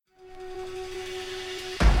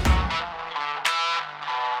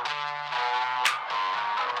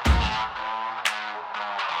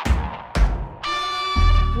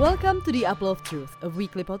Welcome to the Apple of Truth, a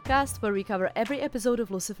weekly podcast where we cover every episode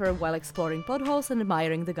of Lucifer while exploring potholes and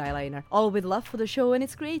admiring the guyliner, all with love for the show and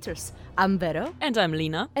its creators. I'm Vero. And I'm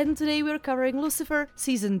Lena. And today we're covering Lucifer,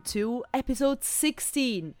 Season 2, Episode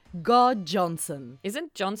 16, God Johnson.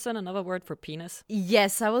 Isn't Johnson another word for penis?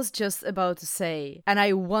 Yes, I was just about to say. And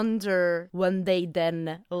I wonder when they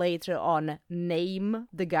then later on name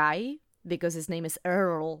the guy, because his name is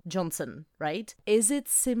Earl Johnson, right? Is it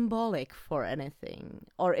symbolic for anything?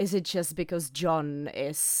 Or is it just because John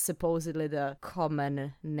is supposedly the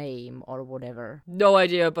common name or whatever? No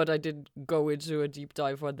idea, but I did go into a deep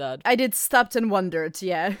dive on that. I did stopped and wondered,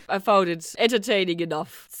 yeah. I found it entertaining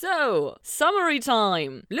enough. So, summary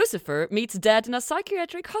time. Lucifer meets Dad in a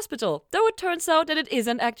psychiatric hospital, though it turns out that it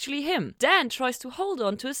isn't actually him. Dan tries to hold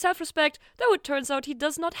on to his self-respect, though it turns out he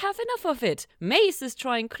does not have enough of it. Mace is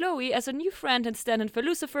trying Chloe as a new friend and stand in for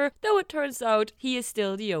Lucifer, though it turns out he is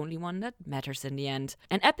still the only one that matters in the end.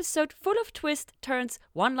 An episode full of twists, turns,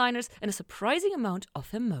 one-liners, and a surprising amount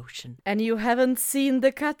of emotion. And you haven't seen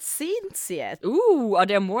the cutscenes yet. Ooh, are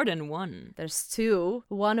there more than one? There's two.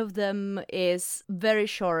 One of them is very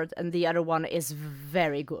short and the other one is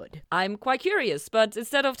very good. I'm quite curious, but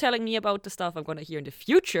instead of telling me about the stuff I'm gonna hear in the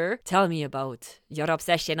future, tell me about your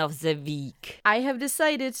obsession of the week. I have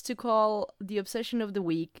decided to call the obsession of the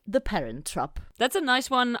week the Parent Trap. That's a nice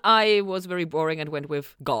one. I was very boring and went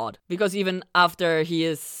with God. Because even after he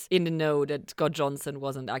is in the know that God Johnson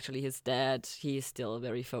wasn't actually his dad, he is still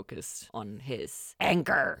very focused on his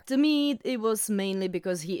anger. To me, it was mainly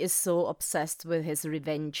because he is so obsessed with his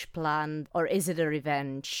revenge plan. Or is it a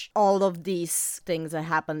revenge? All of these things that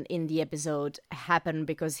happen in the episode happen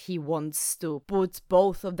because he wants to put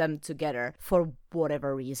both of them together for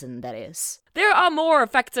whatever reason that is. There are more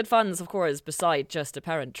facts and funs, of course, beside just the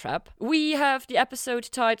Parent Trap. We have the episode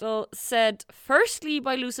title said firstly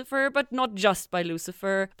by Lucifer, but not just by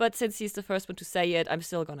Lucifer. But since he's the first one to say it, I'm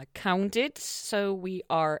still gonna count it. So we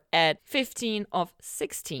are at 15 of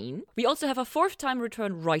 16. We also have a fourth time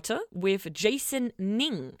return writer with Jason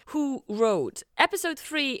Ning, who wrote episode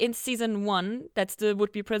 3 in season 1, that's the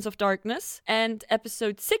would-be Prince of Darkness, and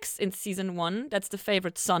episode 6 in season 1, that's the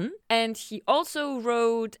favorite son. And he also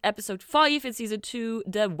wrote episode 5 in season 2,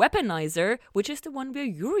 The Weaponizer, which is the one where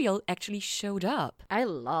Uriel actually showed up. I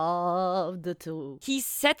love the two. He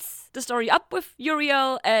sets the story up with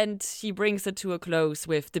Uriel and he brings it to a close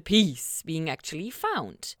with the piece being actually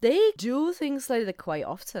found. They do things like that quite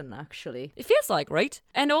often, actually. It feels like, right?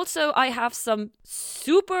 And also I have some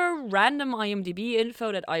super random IMDb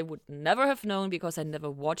info that I would never have known because I never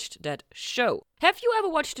watched that show. Have you ever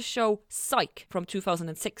watched the show Psych from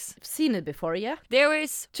 2006? I've seen it before, yeah? There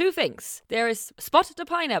is two things. There is Spot the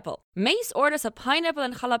Pineapple. Mace orders a pineapple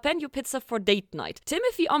and jalapeno pizza for date night.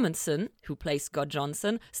 Timothy Omundson, who plays God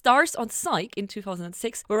Johnson, stars on Psych in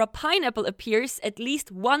 2006, where a pineapple appears at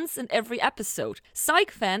least once in every episode. Psych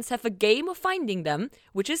fans have a game of finding them,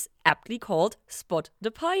 which is aptly called Spot the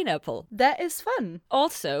Pineapple. That is fun.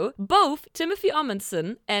 Also, both Timothy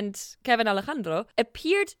Omundson and Kevin Alejandro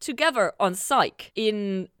appeared together on Psych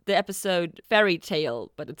in the episode Fairy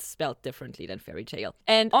Tale, but it's spelled differently than Fairy Tale.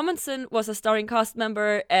 And Omundson was a starring cast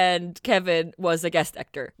member and Kevin was a guest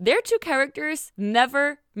actor. Their two characters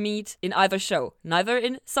never meet in either show, neither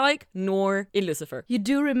in Psych nor in Lucifer. You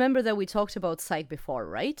do remember that we talked about Psych before,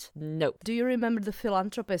 right? No. Do you remember the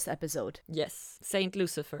philanthropist episode? Yes, Saint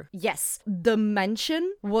Lucifer. Yes. The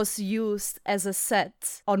mansion was used as a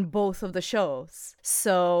set on both of the shows.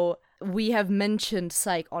 So we have mentioned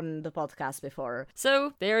Psych on the podcast before.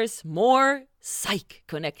 So there's more Psych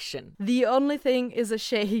connection. The only thing is a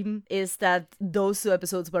shame is that those two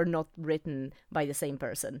episodes were not written by the same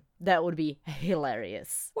person. That would be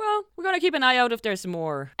hilarious. Well, we're gonna keep an eye out if there's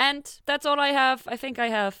more. And that's all I have. I think I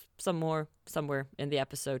have some more somewhere in the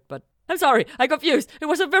episode, but I'm sorry, I got confused. It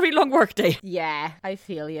was a very long workday. Yeah, I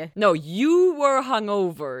feel you. No, you were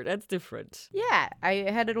hungover. That's different. Yeah, I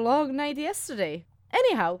had a long night yesterday.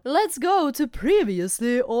 Anyhow, let's go to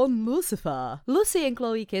previously on Lucifer. Lucy and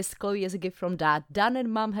Chloe kissed. Chloe is a gift from Dad. Dan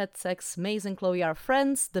and Mom had sex. Maze and Chloe are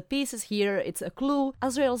friends. The piece is here. It's a clue.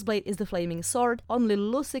 Azrael's blade is the flaming sword. Only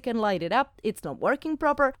Lucy can light it up. It's not working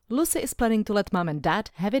proper. Lucy is planning to let Mom and Dad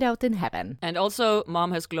have it out in heaven. And also,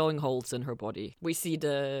 Mom has glowing holes in her body. We see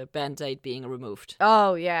the band-aid being removed.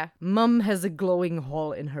 Oh, yeah. Mom has a glowing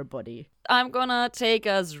hole in her body. I'm gonna take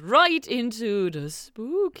us right into the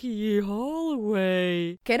spooky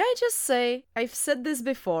hallway. Can I just say, I've said this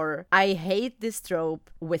before, I hate this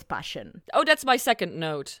trope with passion. Oh, that's my second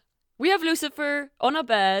note. We have Lucifer on a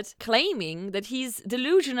bed claiming that he's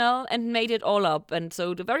delusional and made it all up. And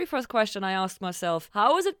so the very first question I asked myself,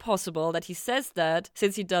 how is it possible that he says that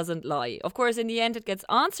since he doesn't lie? Of course, in the end it gets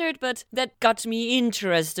answered, but that got me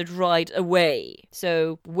interested right away.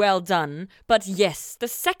 So well done. But yes, the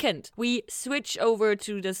second we switch over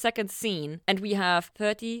to the second scene and we have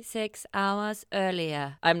 36 hours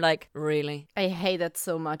earlier, I'm like, really? I hate that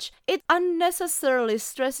so much. It unnecessarily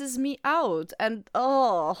stresses me out, and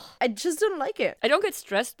I just don't like it. I don't get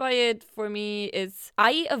stressed by it. For me,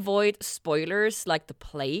 I avoid spoilers like the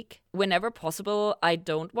plague. Whenever possible, I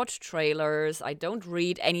don't watch trailers. I don't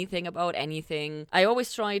read anything about anything. I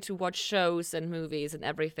always try to watch shows and movies and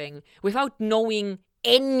everything without knowing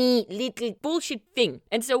any little bullshit thing.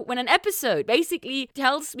 And so when an episode basically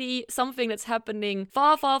tells me something that's happening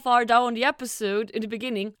far, far, far down the episode in the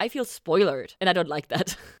beginning, I feel spoiled, and I don't like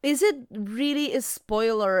that. Is it really a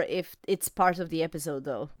spoiler if it's part of the episode,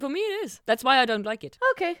 though? For me, it is. That's why I don't like it.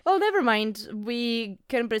 Okay, well, never mind. We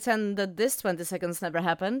can pretend that this 20 seconds never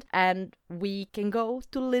happened, and we can go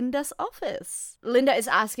to Linda's office. Linda is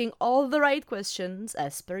asking all the right questions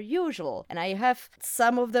as per usual, and I have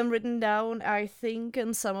some of them written down, I think,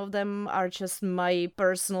 and some of them are just my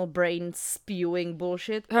personal brain spewing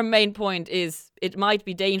bullshit. Her main point is it might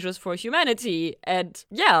be dangerous for humanity, and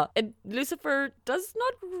Lucifer does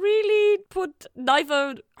not really put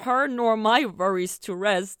neither her nor my worries to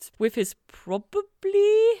rest with his probably.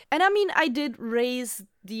 And I mean, I did raise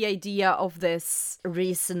the idea of this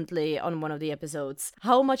recently on one of the episodes.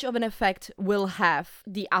 How much of an effect will have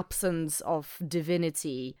the absence of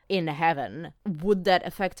divinity in heaven? Would that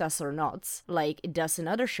affect us or not? Like it does in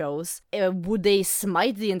other shows. Would they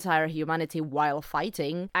smite the entire humanity while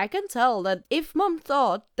fighting? I can tell that if Mom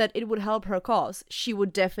thought that it would help her cause, she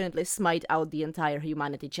would definitely smite out the entire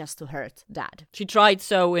humanity just to hurt Dad. She tried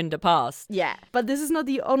so in the past. Yeah, but this is not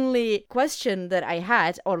the only question that I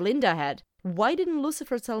had, or Linda had. Why didn't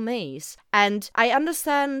Lucifer tell Maze? And I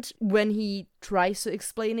understand when he tries to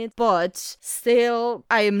explain it, but still,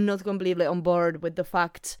 I am not completely on board with the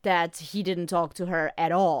fact that he didn't talk to her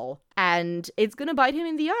at all. And it's gonna bite him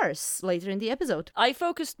in the arse later in the episode. I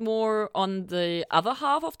focused more on the other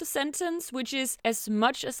half of the sentence, which is, as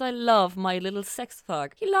much as I love my little sex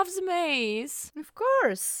thug, he loves Maze. Of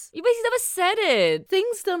course. He never said it.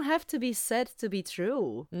 Things don't have to be said to be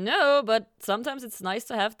true. No, but sometimes it's nice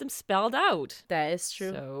to have them spelled out. That is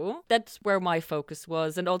true. So that's where my focus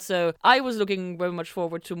was. And also, I was looking very much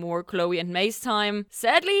forward to more Chloe and Maze time.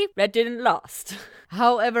 Sadly, that didn't last.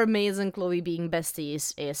 However, Maze and Chloe being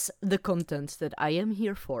besties is the content that I am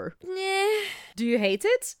here for. Do you hate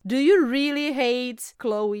it? Do you really hate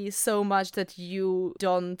Chloe so much that you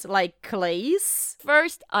don't like Clay's?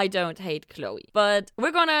 First, I don't hate Chloe, but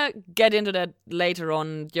we're gonna get into that later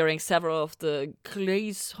on during several of the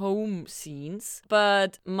Clay's home scenes.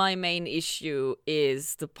 But my main issue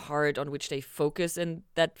is the part on which they focus in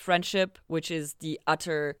that friendship, which is the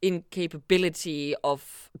utter incapability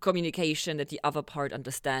of communication that the other part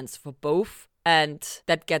understands for both. And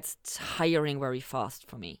that gets tiring very fast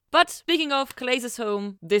for me. But speaking of Calais'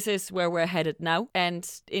 home, this is where we're headed now. And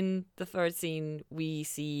in the third scene, we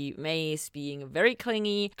see Maze being very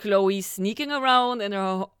clingy, Chloe sneaking around in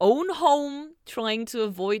her own home, trying to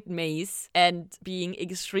avoid Maze, and being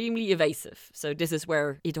extremely evasive. So this is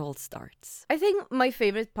where it all starts. I think my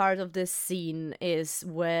favorite part of this scene is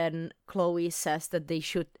when Chloe says that they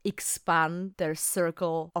should expand their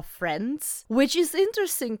circle of friends, which is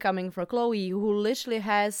interesting coming from Chloe, who literally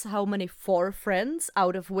has how many 4 friends,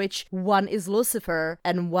 out of which one is Lucifer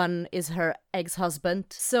and one is her ex-husband.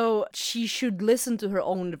 So she should listen to her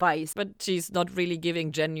own advice. But she's not really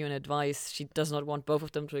giving genuine advice. She does not want both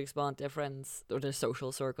of them to expand their friends or their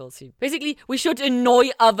social circles. Basically, we should annoy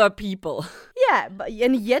other people. Yeah,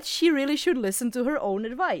 and yet she really should listen to her own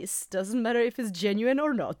advice. Doesn't matter if it's genuine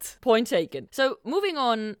or not. Point taken. So moving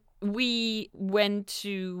on, we went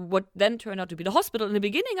to what then turned out to be the hospital. In the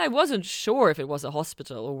beginning, I wasn't sure if it was a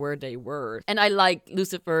hospital or where they were. And I liked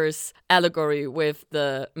Lucifer's allegory with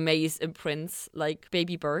the Maze imprints, like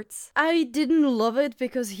baby birds. I didn't love it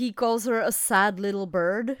because he calls her a sad little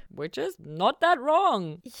bird. Which is not that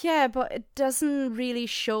wrong. Yeah, but it doesn't really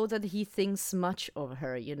show that he thinks much of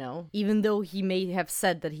her, you know? Even though he may have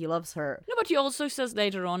said that he loves her. No, but he also says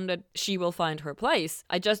later on that she will find her place.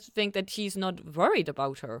 I just think that he's not worried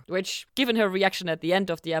about her. Which, given her reaction at the end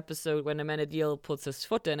of the episode when Amenadiel puts his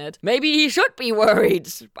foot in it, maybe he should be worried.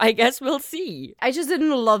 I guess we'll see. I just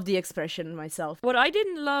didn't love the expression myself. What I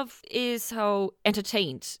didn't love is how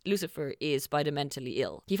entertained Lucifer is by the mentally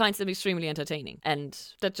ill. He finds them extremely entertaining. And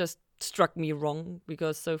that just struck me wrong,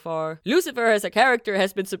 because so far Lucifer as a character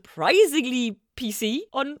has been surprisingly PC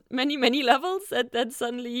on many, many levels, and then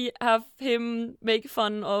suddenly have him make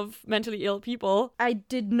fun of mentally ill people. I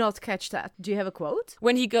did not catch that. Do you have a quote?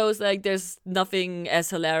 When he goes like, there's nothing as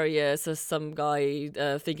hilarious as some guy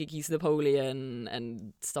thinking he's Napoleon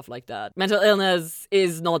and stuff like that. Mental illness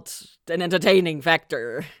is not an entertaining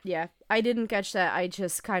factor. Yeah. I didn't catch that. I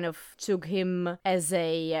just kind of took him as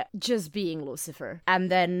a just being Lucifer.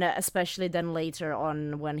 And then, especially then later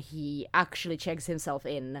on when he actually checks himself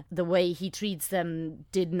in, the way he treats them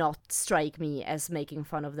did not strike me as making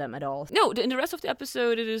fun of them at all. No, in the rest of the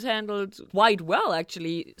episode, it is handled quite well,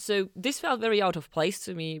 actually. So this felt very out of place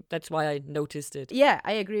to me. That's why I noticed it. Yeah,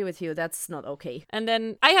 I agree with you. That's not okay. And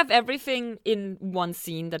then I have everything in one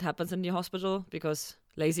scene that happens in the hospital because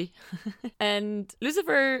lazy. And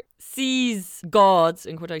Lucifer sees God,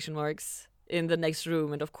 in quotation marks, in the next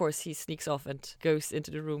room, and of course he sneaks off and goes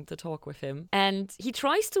into the room to talk with him. And he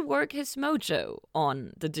tries to work his mojo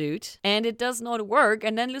on the dude, and it does not work.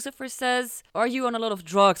 And then Lucifer says, are you on a lot of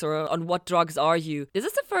drugs, or on what drugs are you? This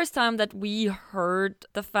is the first time that we heard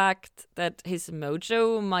the fact that his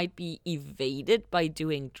mojo might be evaded by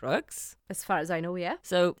doing drugs. As far as I know, yeah.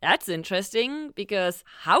 So that's interesting, because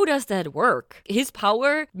how does that work? His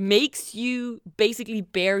power makes you basically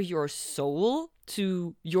bare your soul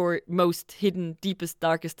to your most hidden, deepest,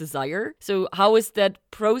 darkest desire. So how is that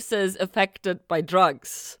process affected by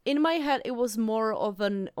drugs? In my head, it was more of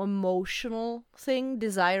an emotional thing.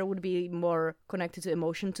 Desire would be more connected to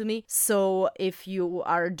emotion to me. So if you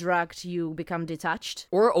are drugged, you become detached.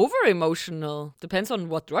 Or over-emotional. Depends on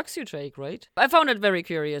what drugs you take, right? I found it very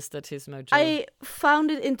curious that his mojo... I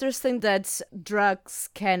found it interesting that drugs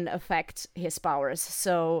can affect his powers.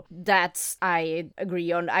 So that I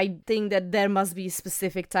agree on. I think that there must be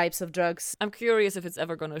specific types of drugs. I'm curious if it's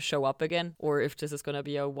ever gonna show up again, or if this is gonna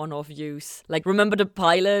be a one-off use. Like, remember the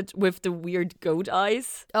pilot with the weird goat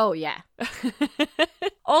eyes? Oh, yeah.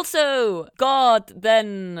 Also, God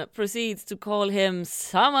then proceeds to call him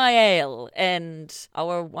Samael, and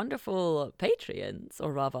our wonderful Patreons,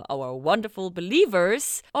 or rather our wonderful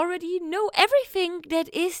believers, already know everything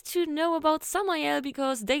that is to know about Samael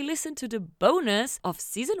because they listen to the bonus of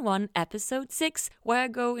Season 1, Episode 6, where I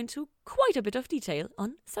go into quite a bit of detail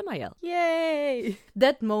on Samael. Yay!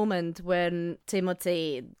 That moment when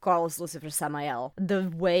Timothy calls Lucifer Samael,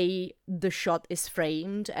 the way the shot is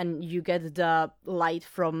framed and you get the light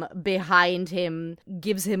from behind him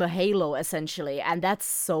gives him a halo, essentially, and that's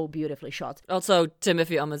so beautifully shot. Also,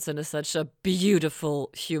 Timothy Amundsen is such a beautiful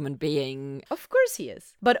human being. Of course he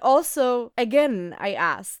is. But also, again, I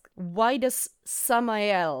ask, why does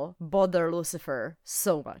Samael bother Lucifer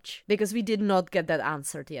so much? Because we did not get that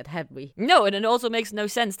answered yet, have we? No, and it also makes no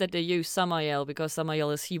sense that they use Samael, because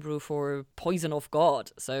Samael is Hebrew for poison of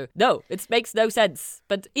God. So, no, it makes no sense.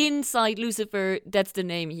 But inside Lucifer, that's the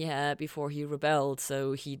name he had before he rebelled,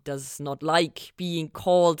 so he does not like being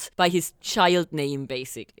called by his child name,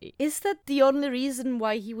 basically. Is that the only reason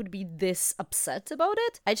why he would be this upset about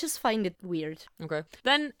it? I just find it weird. Okay.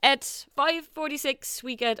 Then at 5:46,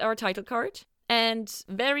 we get our title card. And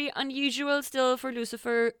very unusual still for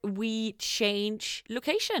Lucifer, we change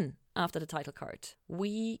location after the title card.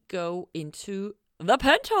 We go into the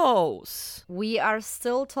penthouse. We are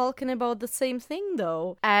still talking about the same thing,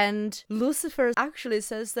 though. And Lucifer actually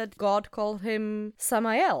says that God called him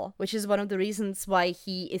Samael, which is one of the reasons why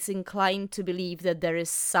he is inclined to believe that there is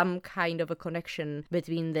some kind of a connection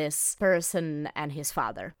between this person and his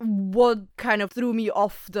father. What kind of threw me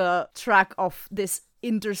off the track of this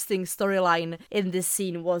interesting storyline in this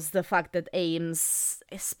scene was the fact that Ames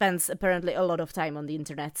spends apparently a lot of time on the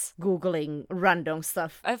internet googling random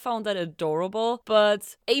stuff. I found that adorable,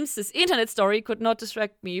 but Ames's internet story could not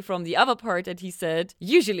distract me from the other part that he said,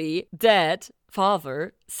 usually dad,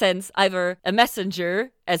 father, sends either a messenger,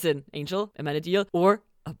 as in angel, Amenadiel, or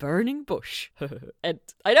a burning bush. And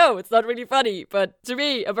I know it's not really funny, but to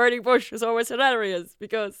me a burning bush is always hilarious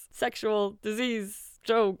because sexual disease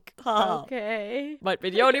joke. Okay. Might be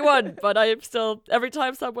the only one, but I am still, every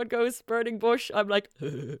time someone goes burning bush, I'm like,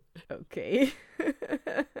 okay.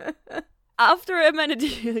 After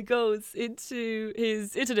Amenadiel goes into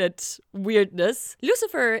his internet weirdness,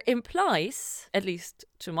 Lucifer implies, at least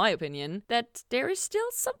to my opinion, that there is still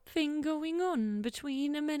something going on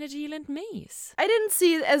between Amenadiel and Mace. I didn't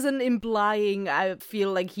see it as an implying. I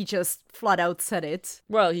feel like he just flat out said it.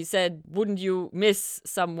 Well, he said, wouldn't you miss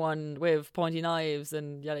someone with pointy knives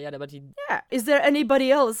and yada yada, but he... Yeah. Is there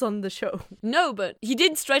anybody else on the show? No, but he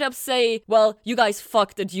didn't straight up say, well, you guys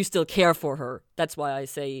fucked and you still care for her. That's why I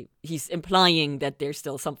say he's implying that there's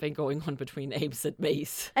still something going on between Ames and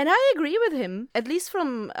Mace. And I agree with him, at least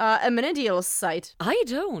from Amenadiel's side. I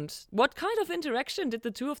don't. What kind of interaction did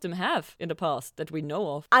the two of them have in the past that we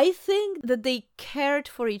know of? I think that they cared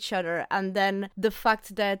for each other, and then the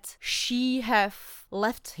fact that she have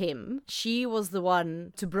left him, she was the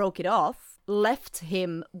one to broke it off, left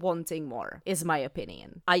him wanting more, is my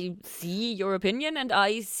opinion. I see your opinion, and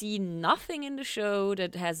I see nothing in the show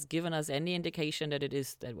that has given us any indication that it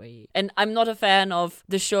is that way. And I'm not a fan of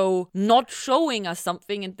the show not showing us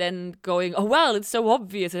something and then going, oh well, it's so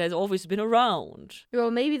obvious, it has always been around.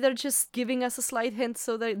 Well, maybe they're just giving us a slight hint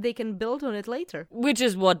so that they can build on it later. Which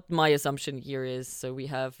is what my assumption here is. So we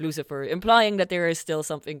have Lucifer implying that there is still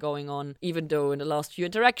something going on, even though in the last few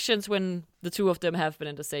interactions when the two of them have been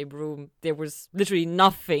in the same room, there was literally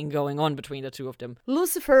nothing going on between the two of them.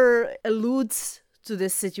 Lucifer alludes to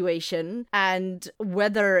this situation, and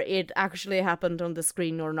whether it actually happened on the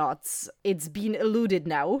screen or not, it's been alluded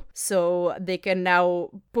now, so they can now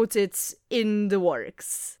put it in the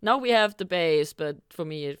works. Now we have the base, but for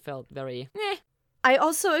me it felt very I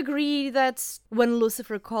also agree that when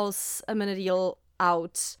Lucifer calls Amenadiel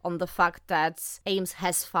out on the fact that Ames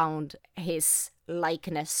has found his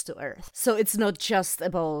likeness to Earth. So it's not just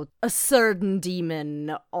about a certain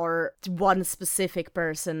demon or one specific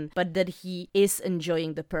person, but that he is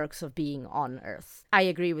enjoying the perks of being on Earth. I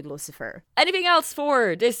agree with Lucifer. Anything else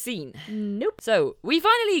for this scene? Nope. So, we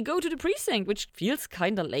finally go to the precinct, which feels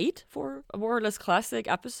kinda late for a more or less classic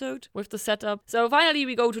episode with the setup. So finally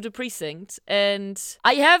we go to the precinct, and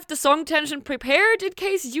I have the song tangent prepared in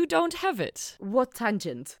case you don't have it. What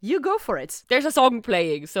tangent? You go for it. There's a song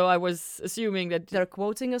playing, so I was assuming that They're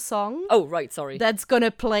quoting a song. Oh, right, sorry. That's gonna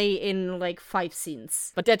play in like 5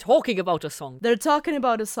 scenes. But they're talking about a song. They're talking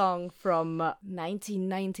about a song from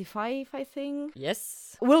 1995, I think.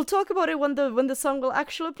 Yes. We'll talk about it when the song will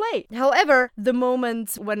actually play. However, the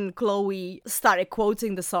moment when Chloe started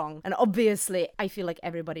quoting the song, and obviously I feel like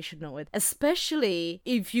everybody should know it, especially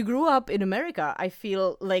if you grew up in America, I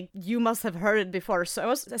feel like you must have heard it before. So I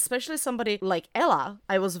was, especially somebody like Ella,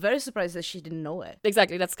 I was very surprised that she didn't know it.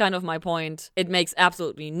 Exactly, that's kind of my point. It makes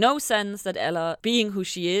absolutely no sense that Ella, being who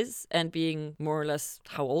she is and being more or less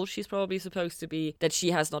how old she's probably supposed to be, that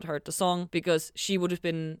she has not heard the song, because she would have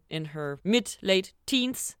been in her mid-late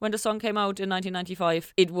teens when the song came out in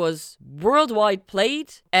 1995. It was worldwide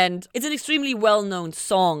played, and it's an extremely well-known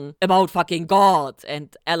song about fucking God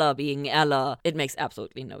and Ella being Ella. It makes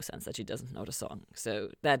absolutely no sense that she doesn't know the song. So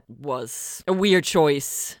that was a weird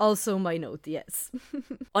choice. Also my note, yes.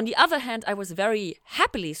 On the other hand, I was very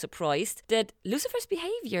happily surprised that Lucifer's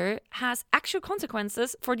behavior has actual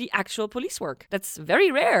consequences for the actual police work. That's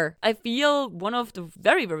very rare. I feel one of the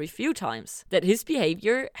very, very few times that his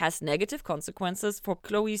behavior has negative consequences for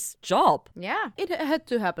Chloe's job. Yeah, it had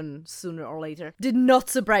to happen sooner or later. Did not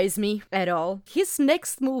surprise me at all. His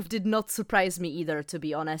next move did not surprise me either, to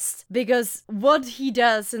be honest. Because what he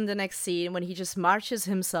does in the next scene, when he just marches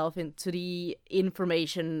himself into the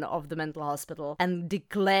information of the mental hospital and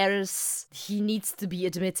declares he needs to be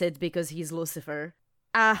admitted because he's Lucifer.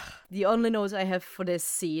 The only note I have for this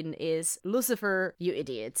scene is, Lucifer, you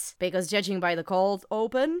idiot. Because judging by the cold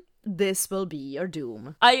open, this will be your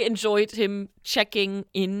doom. I enjoyed him checking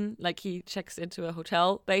in, like he checks into a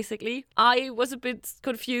hotel, basically. I was a bit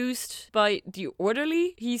confused by the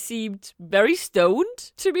orderly. He seemed very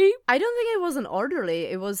stoned to me. I don't think it was an orderly,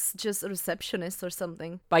 it was just a receptionist or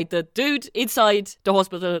something. By the dude inside the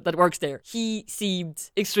hospital that works there. He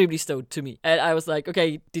seemed extremely stoned to me. And I was like,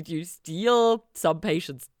 okay, did you steal some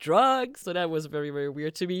patient's drugs? So that was very, very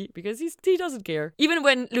weird to me, because he doesn't care. Even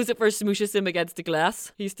when Lucifer smooshes him against the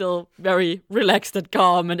glass, he's still very relaxed and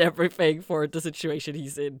calm and everything for the situation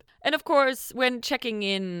he's in. And of course, when checking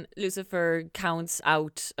in, Lucifer counts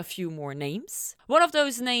out a few more names. One of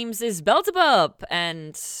those names is Beelzebub,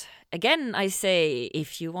 and again, I say,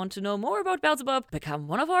 if you want to know more about Beelzebub, become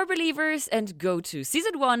one of our believers and go to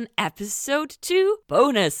Season 1, Episode 2,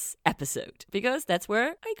 bonus episode. Because that's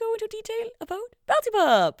where I go into detail about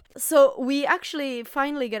Beelzebub. So we actually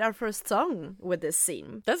finally get our first song with this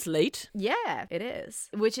scene. That's late. Yeah, it is.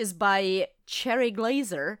 Which is by Cherry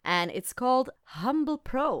Glazer, and it's called Humble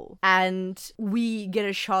Pro. And we get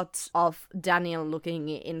a shot of Daniel looking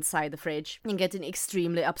inside the fridge and getting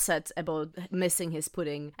extremely upset about missing his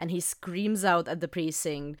pudding. And he screams out at the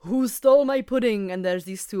precinct, "Who stole my pudding?" And there's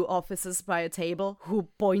these two officers by a table who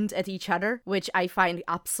point at each other, which I find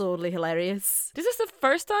absolutely hilarious. This is the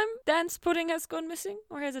first time Dan's pudding has gone missing,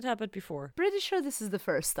 or has it happened before? Pretty sure this is the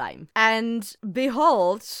first time. And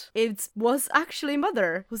behold, it was actually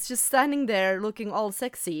Mother, who's just standing there there looking all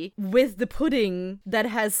sexy with the pudding that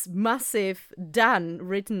has massive Dan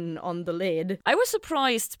written on the lid. I was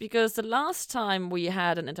surprised because the last time we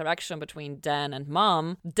had an interaction between Dan and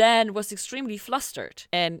Mom, Dan was extremely flustered.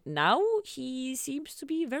 And now he seems to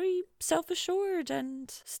be very self-assured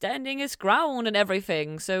and standing his ground and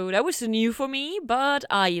everything. So that was new for me, but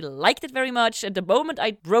I liked it very much. At the moment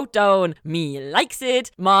I wrote down, me likes it,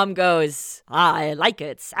 Mom goes, I like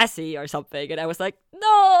it, sassy or something. And I was like,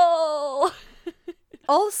 no!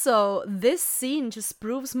 Also, this scene just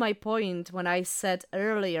proves my point when I said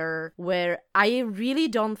earlier where I really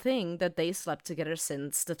don't think that they slept together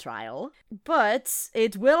since the trial. But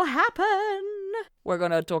it will happen! We're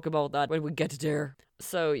gonna talk about that when we get there.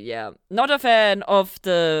 So yeah, not a fan of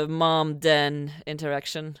the mom-Dan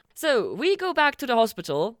interaction. So we go back to the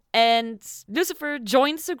hospital and Lucifer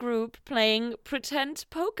joins the group playing pretend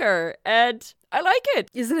poker and I like it.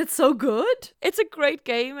 Isn't it so good? It's a great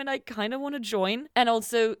game and I kind of want to join. And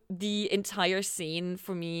also the entire scene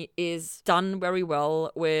for me is done very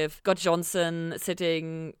well with Scott Johnson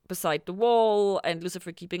sitting beside the wall and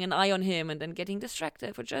Lucifer keeping an eye on him and then getting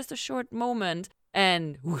distracted for just a short moment.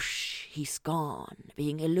 And whoosh, he's gone,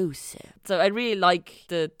 being elusive. So I really like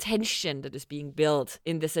the tension that is being built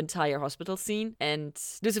in this entire hospital scene. And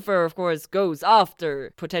Lucifer, of course, goes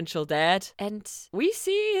after potential dad. And we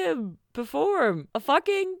see him perform a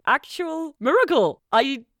fucking actual miracle.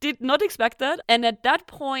 I did not expect that. And at that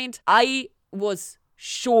point, I was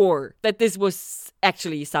sure that this was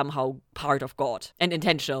actually somehow part of God and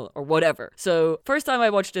intentional or whatever. So first time I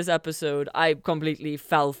watched this episode, I completely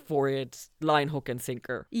fell for it, line, hook and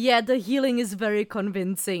sinker. Yeah, the healing is very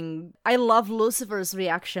convincing. I love Lucifer's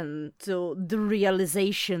reaction to the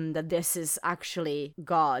realization that this is actually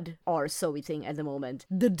God, or so we think at the moment.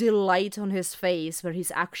 The delight on his face where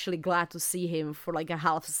he's actually glad to see him for like a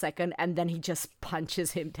half a second and then he just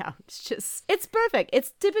punches him down. It's perfect.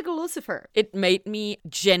 It's typical Lucifer. It made me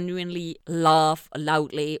genuinely laugh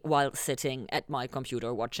loudly while sitting at my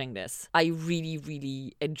computer watching this. I really,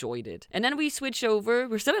 really enjoyed it. And then we switch over,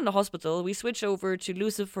 we're still in the hospital, we switch over to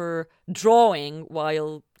Lucifer drawing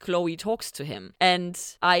while Chloe talks to him. And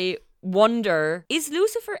I wonder, is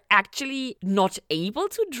Lucifer actually not able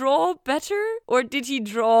to draw better? Or did he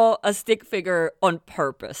draw a stick figure on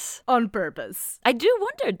purpose? On purpose. I do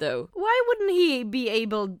wonder though. Why wouldn't he be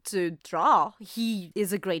able to draw? He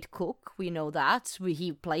is a great cook, we know that.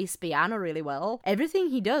 He plays piano really well. Everything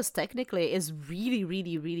he does technically is really,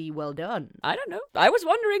 really, really well done. I don't know. I was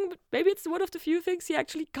wondering, but maybe it's one of the few things he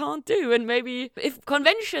actually can't do. And maybe if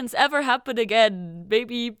conventions ever happen again,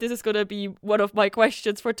 maybe this is gonna be one of my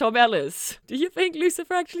questions for Tom Ellis. Do you think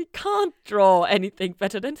Lucifer actually can't draw anything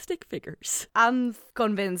better than stick figures? I'm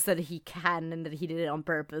convinced that he can and that he did it on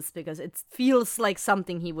purpose because it feels like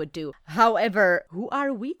something he would do. However, who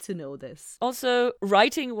are we to know this? Also,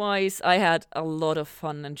 writing-wise, I had a lot of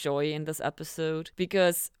fun and joy in this episode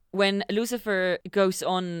because when Lucifer goes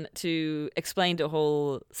on to explain the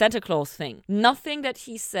whole Santa Claus thing, nothing that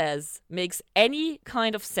he says makes any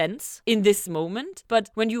kind of sense in this moment. But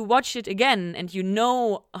when you watch it again and you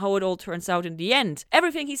know how it all turns out in the end,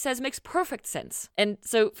 everything he says makes perfect sense. And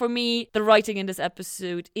so for me, the writing in this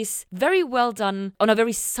episode is very well done on a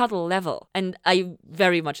very subtle level. And I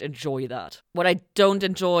very much enjoy that. What I don't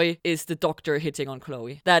enjoy is the doctor hitting on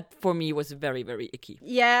Chloe. That for me was very, very icky.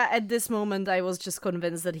 Yeah, at this moment I was just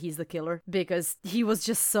convinced that he's the killer because he was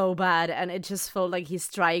just so bad and it just felt like he's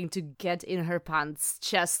trying to get in her pants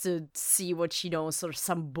just to see what she knows or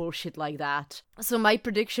some bullshit like that. So my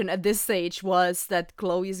prediction at this stage was that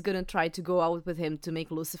Chloe is gonna try to go out with him to make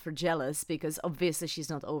Lucifer jealous because obviously she's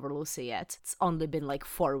not over Lucy yet. It's only been like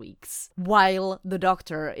 4 weeks. While the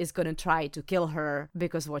doctor is gonna try to kill her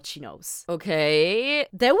because of what she knows. Okay.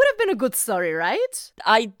 That would have been a good story, right?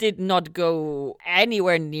 I did not go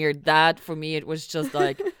anywhere near that. For me, it was just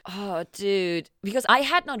like, oh, dude. Because I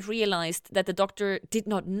had not realized that the doctor did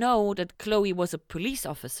not know that Chloe was a police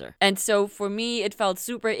officer. And so for me, it felt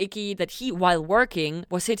super icky that he, while working,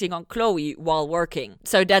 was hitting on Chloe while working.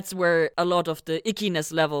 So that's where a lot of the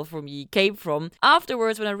ickiness level for me came from.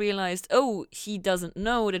 Afterwards, when I realized, oh, he doesn't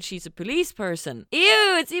know that she's a police person.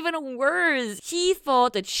 Ew, it's even worse. He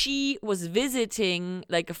thought that she was visiting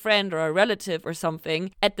like a friend or a relative or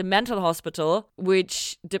something at the mental hospital,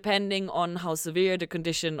 which, depending on how severe the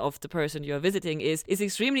condition of the person you're visiting is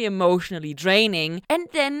extremely emotionally draining. And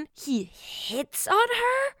then he hits on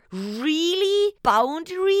her? Really?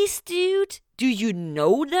 Boundaries, dude? do you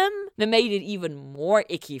know them? That made it even more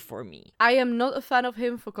icky for me. I am not a fan of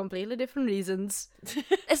him for completely different reasons.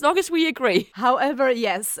 As long as we agree. However,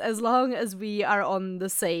 yes, as long as we are on the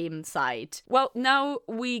same side. Well, now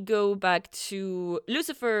we go back to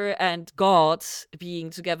Lucifer and God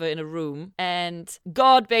being together in a room. And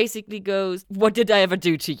God basically goes, what did I ever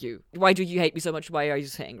do to you? Why do you hate me so much? Why are you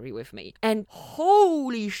so angry with me? And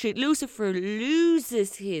holy shit, Lucifer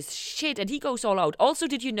loses his shit and he goes all out. Also,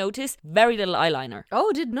 did you notice? Very little eyeliner.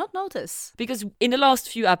 Oh, did not notice. Because in the last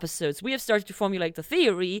few episodes, we have started to formulate the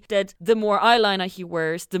theory that the more eyeliner he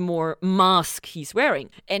wears, the more mask he's wearing.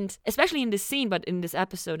 And especially in this scene, but in this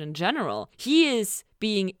episode in general, he is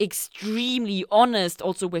being extremely honest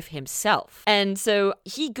also with himself. And so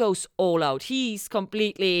he goes all out. He's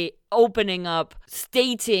completely opening up,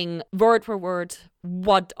 stating word for word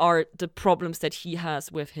what are the problems that he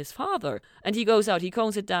has with his father. And he goes out, he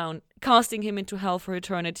calms it down, casting him into hell for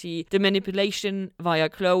eternity, the manipulation via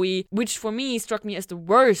Chloe, which for me struck me as the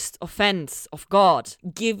worst offense of God,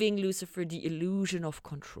 giving Lucifer the illusion of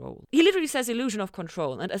control. He literally says illusion of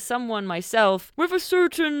control, and as someone myself with a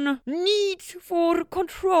certain need for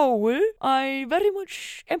control, I very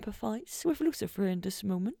much empathize with Lucifer in this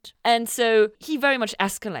moment. And so he very much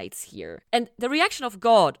escalates here. And the reaction of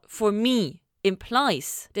God, for me,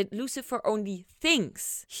 implies that Lucifer only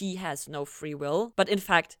thinks he has no free will, but in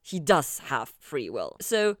fact, he does have free will.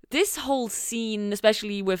 So this whole scene,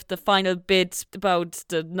 especially with the final bit about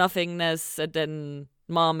the nothingness and then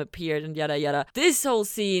mom appeared and yada yada, this whole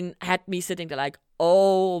scene had me sitting there like,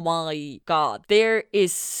 oh my God, there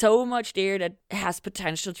is so much there that has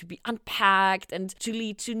potential to be unpacked and to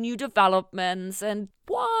lead to new developments and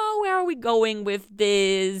wow, where are we going with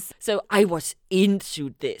this? So I was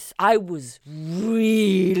into this. I was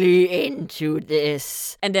really into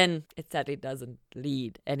this. And then it sadly doesn't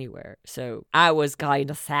lead anywhere. So I was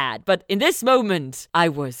kind of sad. But in this moment, I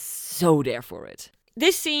was so there for it.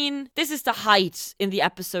 This scene, this is the height in the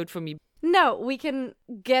episode for me. Now we can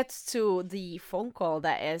get to the phone call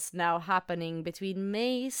that is now happening between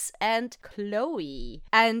Mace and Chloe.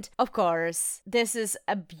 And of course, this is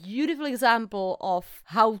a beautiful example of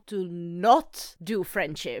how to not do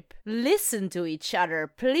friendship. Listen to each other,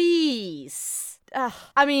 please.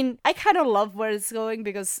 I mean, I kind of love where it's going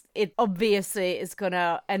because it obviously is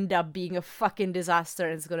gonna end up being a fucking disaster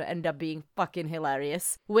and it's gonna end up being fucking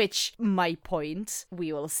hilarious. Which, my point,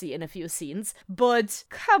 we will see in a few scenes. But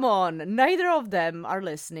come on, neither of them are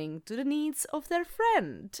listening to the needs of their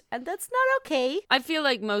friend. And that's not okay. I feel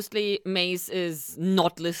like mostly Mace is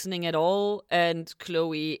not listening at all and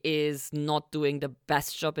Chloe is not doing the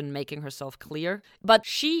best job in making herself clear. But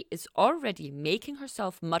she is already making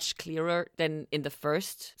herself much clearer than in the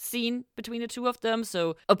first scene between the two of them.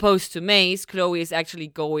 So opposed to Mace, Chloe is actually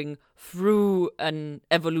going through an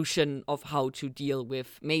evolution of how to deal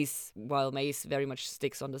with Mace, while Mace very much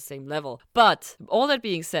sticks on the same level. But all that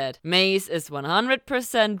being said, Mace is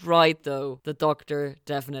 100% right though. The doctor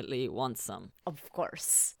definitely wants some. Of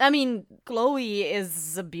course. I mean, Chloe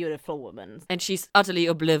is a beautiful woman. And she's utterly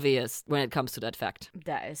oblivious when it comes to that fact.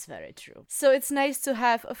 That is very true. So it's nice to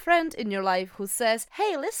have a friend in your life who says,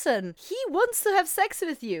 hey, listen, he wants to have sex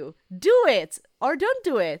with you. Do it or don't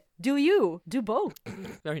do it. Do you? Do both.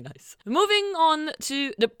 Very nice. Moving on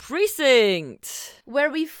to the precinct, where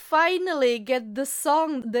we finally get the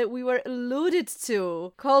song that we were alluded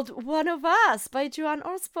to, called One of Us by Joan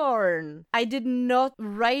Osborne. I did not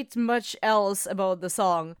write much else about the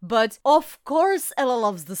song, but of course Ella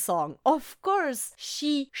loves the song. Of course,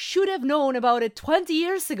 she should have known about it 20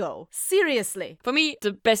 years ago. Seriously. For me,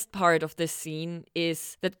 the best part of this scene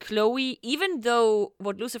is that Chloe, even though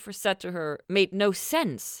what Lucifer said to her made no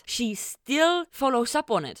sense, she still follows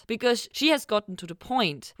up on it because she has gotten to the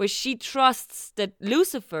point where she trusts that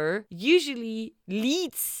Lucifer usually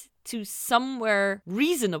leads to somewhere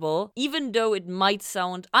reasonable, even though it might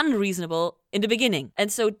sound unreasonable in the beginning.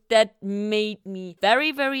 And so that made me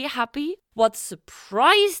very, very happy. What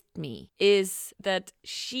surprised me is that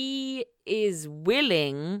she is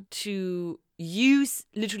willing to use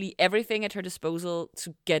literally everything at her disposal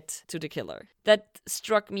to get to the killer. That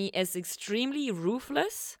struck me as extremely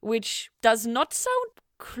ruthless, which does not sound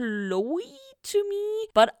Chloe to me,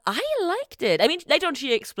 but I liked it. I mean, later on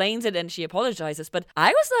she explains it and she apologizes, but I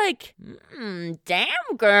was like,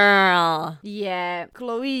 damn girl. Yeah,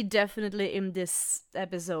 Chloe definitely in this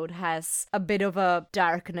episode has a bit of a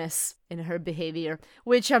darkness in her behavior,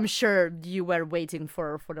 which I'm sure you were waiting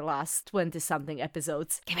for the last 20-something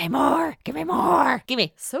episodes. Give me more! Give me more! Give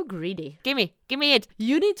me! So greedy. Give me Give me it.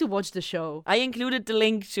 You need to watch the show. I included the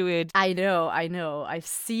link to it. I know. I've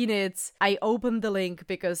seen it. I opened the link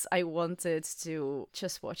because I wanted to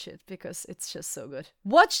just watch it because it's just so good.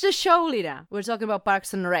 Watch the show, Lina. We're talking about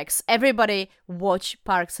Parks and Recs. Everybody watch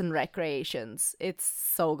Parks and Recreations. It's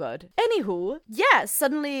so good. Anywho, yeah,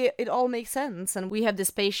 suddenly it all makes sense. And we have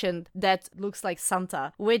this patient that looks like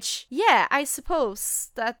Santa, which, yeah, I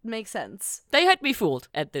suppose that makes sense. They had me fooled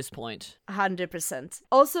at this point. 100%.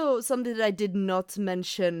 Also, something that I did not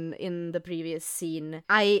mention in the previous scene.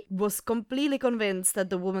 I was completely convinced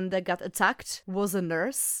that the woman that got attacked was a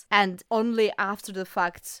nurse. And only after the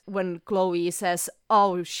fact, when Chloe says,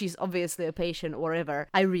 oh, she's obviously a patient or whatever,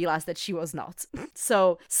 I realized that she was not.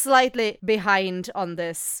 So, slightly behind on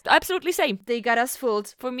this. Absolutely same. They got us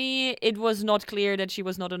fooled. For me, it was not clear that she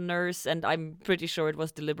was not a nurse, and I'm pretty sure it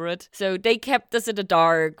was deliberate. So they kept us in the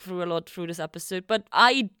dark through this episode, but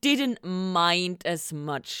I didn't mind as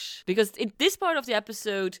much because this part of the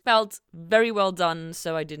episode felt very well done,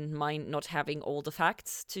 so I didn't mind not having all the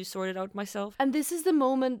facts to sort it out myself. And this is the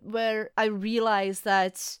moment where I realized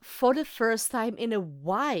that for the first time in a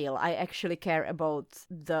while, I actually care about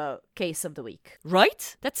the case of the week.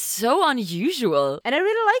 Right? That's so unusual. And I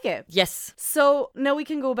really like it. Yes. So now we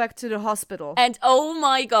can go back to the hospital. And oh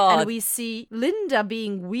my god. And we see Linda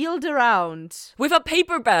being wheeled around. With a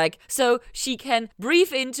paper bag, so she can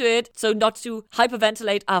breathe into it, so not to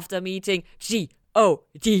hyperventilate after meeting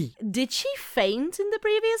G-O-D. Did she faint in the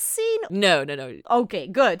previous scene? No. Okay,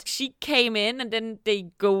 good. She came in and then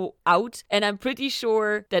they go out, and I'm pretty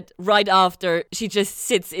sure that right after she just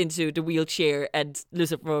sits into the wheelchair and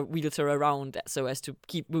Lucifer wheels her around so as to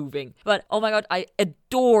keep moving. But oh my god, I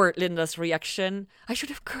adore Linda's reaction. I should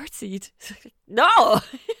have curtsied. No!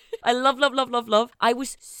 I love. I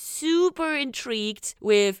was super intrigued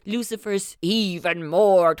with Lucifer's even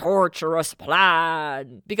more torturous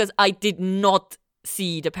plan because I did not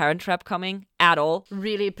see the Parent Trap coming at all.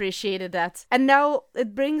 Really appreciated that. And now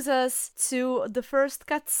it brings us to the first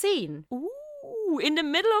cut scene. Ooh, in the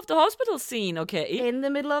middle of the hospital scene, okay. In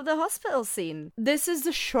the middle of the hospital scene. This is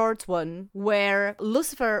the short one where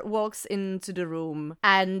Lucifer walks into the room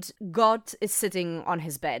and God is sitting on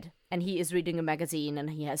his bed. And he is reading a magazine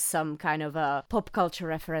and he has some kind of pop culture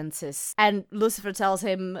references. And Lucifer tells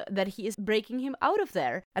him that he is breaking him out of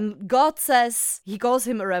there. And God says, he calls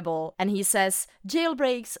him a rebel. And he says,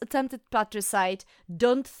 jailbreaks, attempted patricide,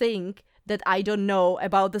 don't think that I don't know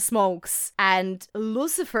about the smokes. And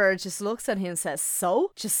Lucifer just looks at him and says,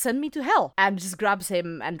 so? Just send me to hell. And just grabs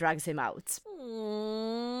him and drags him out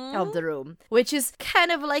of the room. Which is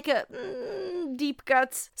kind of like a deep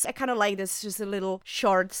cut. So I kind of like this, just a little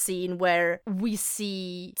short scene where we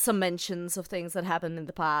see some mentions of things that happened in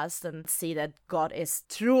the past and see that God is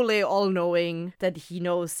truly all-knowing, that he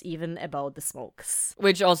knows even about the smokes.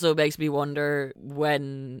 Which also makes me wonder,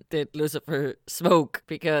 when did Lucifer smoke?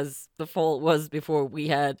 Because the fall was before we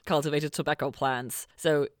had cultivated tobacco plants.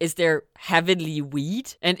 So is there heavenly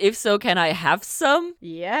weed? And if so, can I have some?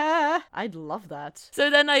 Yeah, I'd love that. So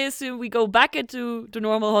then I assume we go back into the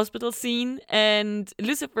normal hospital scene and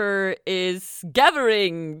Lucifer is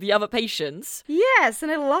gathering the other patients. Yes,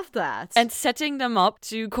 and I love that. And setting them up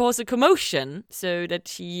to cause a commotion so that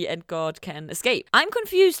he and God can escape. I'm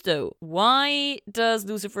confused though. Why does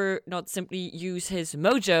Lucifer not simply use his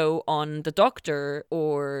mojo on the doctor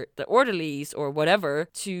or the orderlies or whatever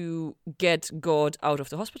to get God out of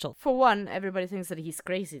the hospital? For one, everybody thinks that he's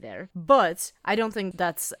crazy there. But I don't think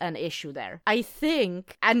that's an issue there. I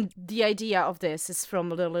think, and the idea of this is from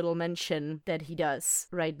the little mention that he does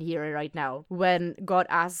right here, right now, when God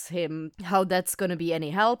asks him how that's gonna be any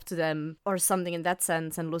help to them or something in that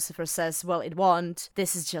sense, and Lucifer says, well, it won't.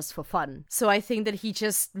 This is just for fun. So I think that he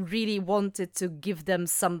just really wanted to give them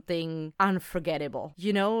something unforgettable,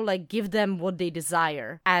 you know, like give them what they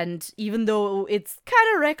desire. And even though it's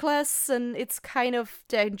kind of reckless and it's kind of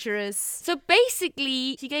dangerous. So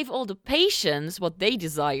basically, he gave all the patients what they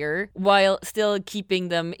desire while still keeping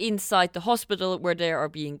them inside the hospital where they are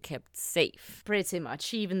being kept safe. Pretty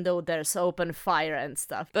much, even though there's open fire and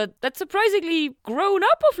stuff. But that's surprisingly grown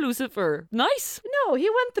up of Lucifer. Nice. No, he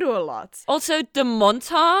went through a lot. Also, the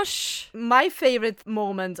montage. My favorite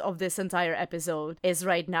moment of this entire episode is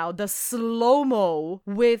right now the slow-mo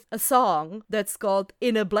with a song that's called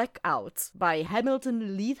In a Blackout by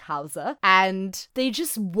Hamilton Leadhauser. And they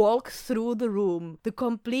just walk through the room, the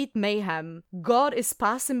complete mayhem. God is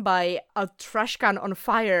passing by a trash can on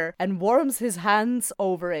fire and warms his hands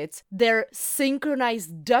over it. They're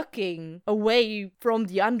synchronized ducking away from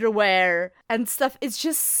the underwear and stuff. It's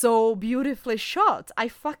just so beautifully shot. I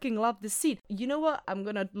fucking love this scene. You know what? I'm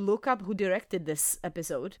gonna look up who directed this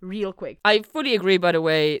episode real quick. I fully agree, by the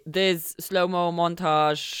way. This slow-mo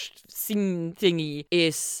montage scene thingy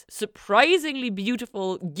is surprisingly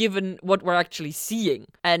beautiful given what we're actually seeing.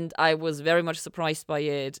 And I was very much surprised by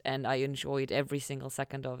it, and I enjoyed every single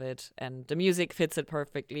second of it. And the music fits it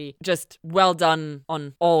perfectly. Just well done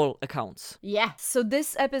on all accounts. Yeah, so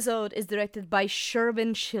this episode is directed by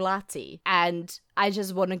Sherwin Shilati, and I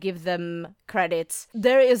just want to give them credit.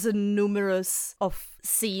 There is a numerous of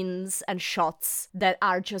scenes and shots that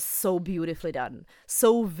are just so beautifully done,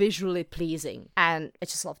 so visually pleasing, and I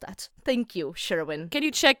just love that. Thank you, Sherwin. Can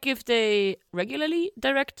you check if they regularly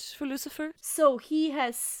direct for Lucifer? So he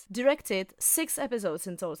has directed 6 episodes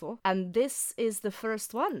in total, and this is the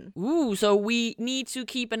first one. Ooh, so we need to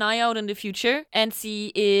keep an eye out in the future and see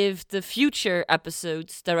if the future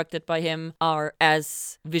episodes directed by him are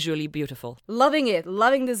as visually beautiful. Loving it,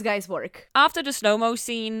 loving this guy's work. After the slow-mo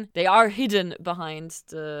scene, they are hidden behind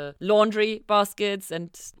the laundry baskets and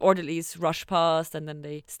orderlies rush past and then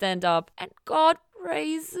they stand up and God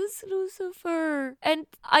praises Lucifer. And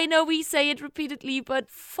I know we say it repeatedly, but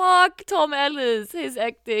fuck Tom Ellis. His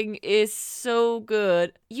acting is so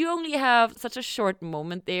good. You only have such a short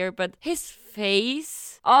moment there, but his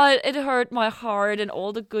face, oh, it hurt my heart in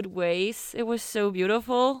all the good ways. It was so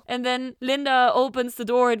beautiful. And then Linda opens the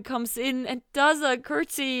door and comes in and does a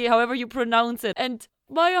curtsy, however you pronounce it. And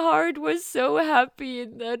my heart was so happy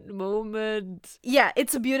in that moment. Yeah,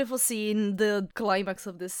 it's a beautiful scene. The climax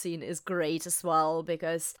of this scene is great as well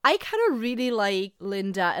because I kind of really like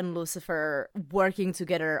Linda and Lucifer working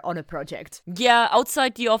together on a project. Yeah,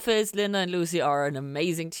 outside the office, Linda and Lucy are an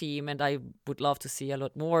amazing team and I would love to see a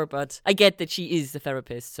lot more, but I get that she is the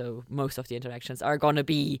therapist, so most of the interactions are gonna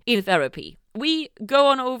be in therapy. We go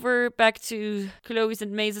on over back to Chloe's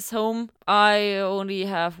and Maze's home. I only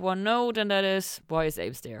have one note, and that is, why is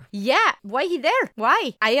Ames there? Yeah, why he there?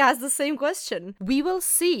 Why? I asked the same question. We will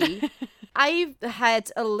see. I've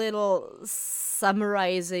had a little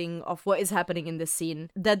summarizing of what is happening in this scene,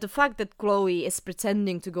 that the fact that Chloe is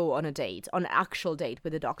pretending to go on a date, on an actual date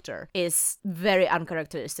with a doctor, is very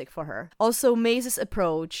uncharacteristic for her. Also, Maze's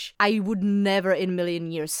approach, I would never in a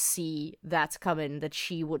million years see that coming, that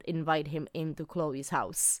she would invite him into Chloe's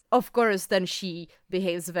house. Of course, then she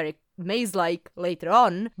behaves very Maze-like later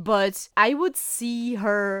on, but I would see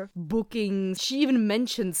her booking, she even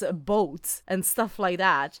mentions a boat and stuff like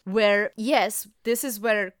that, where, yes, this is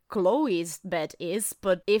where Chloe's bed is,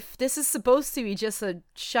 but if this is supposed to be just a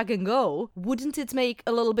shag and go, wouldn't it make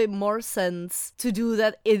a little bit more sense to do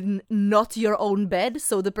that in not your own bed,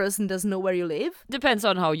 so the person doesn't know where you live? Depends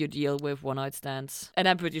on how you deal with one-night stands. And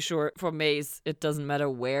I'm pretty sure for Maze, it doesn't matter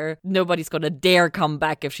where. Nobody's gonna dare come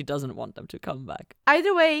back if she doesn't want them to come back.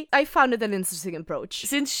 Either way, I found it an interesting approach.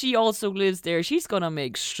 Since she also lives there, she's gonna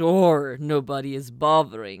make sure nobody is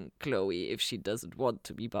bothering Chloe if she doesn't want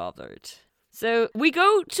to be bothered. So we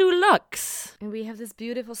go to Lux. And we have this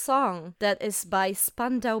beautiful song that is by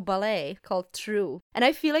Spandau Ballet called True. And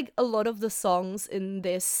I feel like a lot of the songs in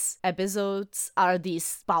this episodes are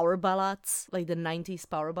these power ballads, like the 90s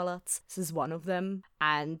power ballads. This is one of them.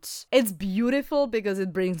 And it's beautiful because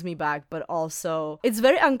it brings me back, but also it's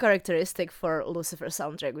very uncharacteristic for Lucifer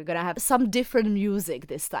soundtrack. We're gonna have some different music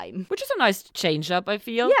this time. Which is a nice change up, I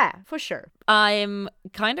feel. Yeah, for sure. I'm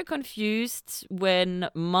kind of confused when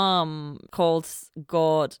Mom calls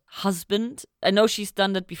God husband. I know she's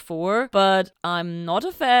done that before, but I'm not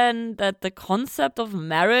a fan that the concept of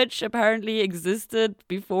marriage apparently existed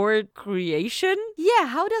before creation. Yeah,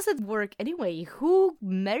 how does it work anyway? Who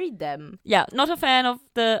married them? Yeah, not a fan of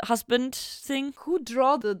the husband thing. Who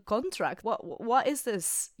draw the contract? What is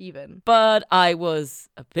this even? But I was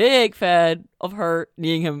a big fan of her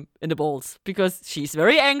kneeing him in the balls because she's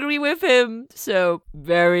very angry with him. So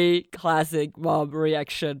very classic mom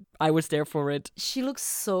reaction. I was there for it. She looks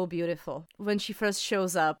so beautiful when she first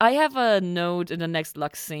shows up. I have a note in the next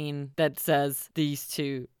Lux scene that says these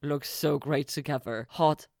two look so great together.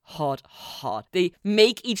 Hot, hot, hot. They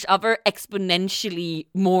make each other exponentially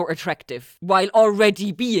more attractive while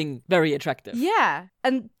already being very attractive. Yeah.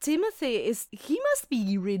 And Timothy he must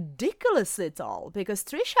be ridiculously tall because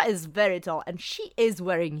Trisha is very tall and she is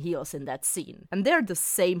wearing heels in that scene. And they're the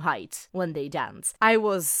same height when they dance.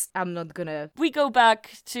 I'm not gonna... We go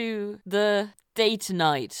back to the date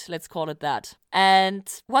night, let's call it that. And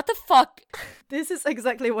what the fuck? This is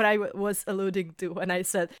exactly what I was alluding to when I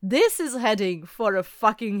said, this is heading for a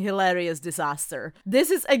fucking hilarious disaster. This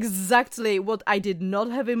is exactly what I did not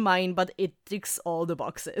have in mind, but it ticks all the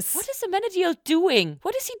boxes. What is Amenadiel doing?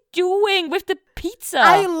 What is he doing with the pizza?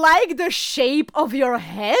 I like the shape of your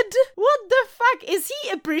head. What the fuck? Is he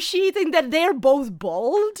appreciating that they're both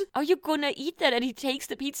bald? Are you gonna eat that? And he takes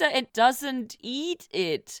the pizza and doesn't eat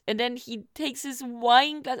it. And then he takes his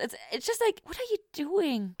wine glass. It's just like, what are you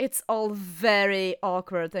doing? It's all very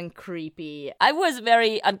awkward and creepy. I was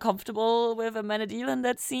very uncomfortable with Amenadiel in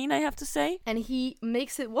that scene, I have to say. And he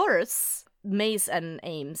makes it worse. Mace and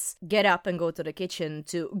Ames get up and go to the kitchen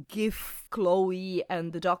to give Chloe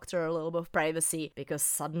and the doctor a little bit of privacy, because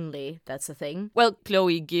suddenly that's a thing. Well,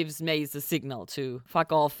 Chloe gives Mace a signal to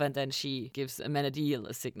fuck off, and then she gives Amenadiel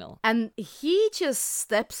a signal. And he just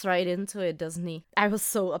steps right into it, doesn't he? I was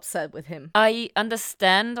so upset with him. I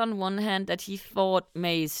understand on one hand that he thought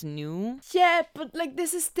Mace knew. Yeah, but like,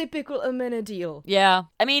 this is typical Amenadiel. Yeah,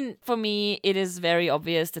 I mean, for me, it is very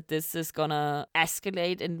obvious that this is gonna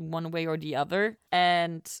escalate in one way or the other.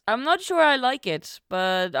 And I'm not sure I like it,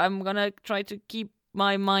 but I'm gonna try to keep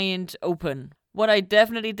my mind open. What I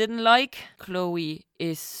definitely didn't like, Chloe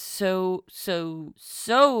is so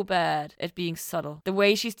bad at being subtle. The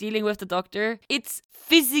way she's dealing with the doctor, it's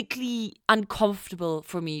physically uncomfortable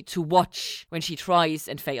for me to watch when she tries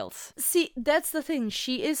and fails. See, that's the thing.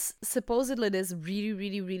 She is supposedly this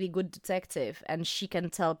really good detective, and she can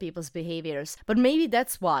tell people's behaviors. But maybe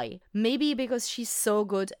that's why. Maybe because she's so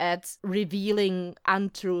good at revealing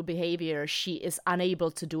untrue behavior, she is unable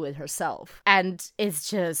to do it herself. And it's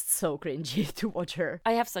just so cringy to watch her.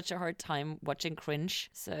 I have such a hard time watching cringe.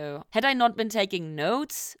 So, had I not been taking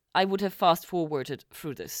notes, I would have fast forwarded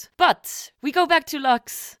through this. But we go back to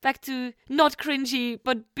Lux, back to not cringy,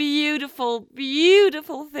 but beautiful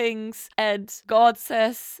things. And God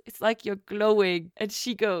says, it's like you're glowing. And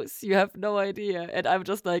she goes, you have no idea. And I'm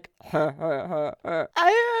just like, I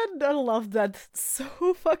love that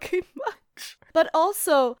so fucking much. But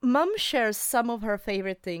also, Mum shares some of her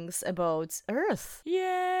favorite things about Earth.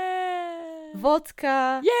 Yeah.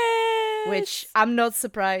 Vodka. Yes. Which, I'm not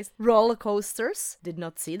surprised. Roller coasters. Did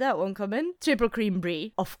not see that one coming. Triple cream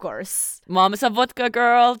brie, of course. Mom is a vodka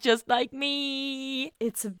girl, just like me.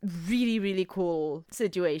 It's a really cool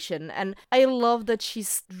situation. And I love that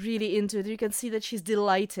she's really into it. You can see that she's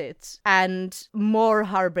delighted. And more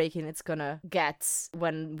heartbreaking it's gonna get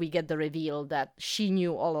when we get the reveal that she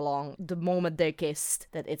knew all along, the moment they kissed,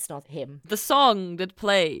 that it's not him. The song that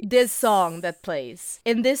plays. This song that plays.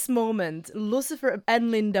 In this moment, Lucifer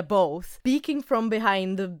and Linda both speaking from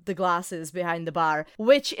behind the glasses behind the bar,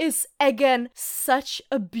 which is again such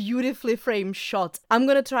a beautifully framed shot. I'm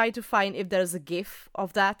gonna try to find if there's a gif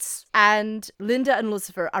of that. And Linda and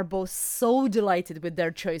Lucifer are both so delighted with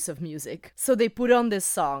their choice of music. So they put on this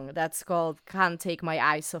song that's called Can't Take My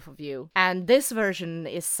Eyes Off of You. And this version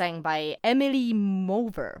is sang by Emily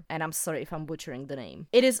Mover. And I'm sorry if I'm butchering the name.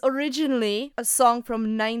 It is originally a song from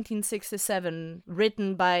 1967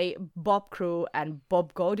 written by Bob Crew and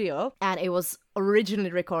Bob Gaudio, and it was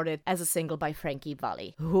originally recorded as a single by Frankie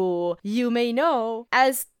Valli, who you may know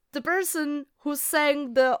as the person who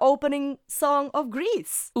sang the opening song of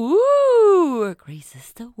Grease. Ooh, Grease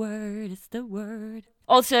is the word, it's the word.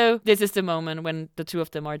 Also, this is the moment when the two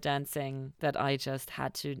of them are dancing that I just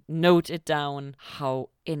had to note it down how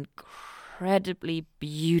incredibly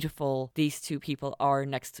beautiful these two people are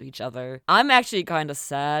next to each other. I'm actually kind of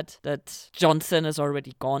sad that Johnson is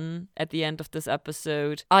already gone at the end of this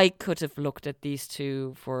episode. I could have looked at these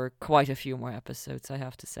two for quite a few more episodes, I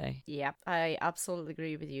have to say. Yeah, I absolutely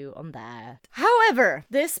agree with you on that. However,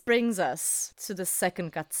 this brings us to the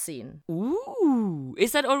second cutscene. Ooh,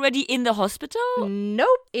 is that already in the hospital?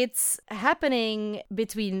 Nope, it's happening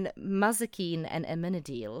between Mazakine and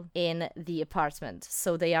Amenadiel in the apartment,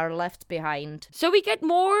 so they are left behind. So we get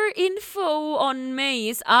more info on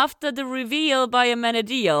Mace after the reveal by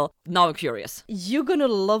Amenadiel. Now I'm curious. You're gonna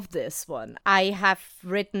love this one. I have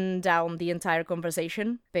written down the entire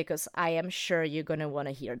conversation because I am sure you're gonna want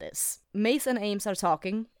to hear this. Mace and Ames are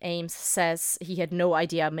talking. Ames says he had no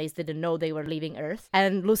idea Mace didn't know they were leaving Earth,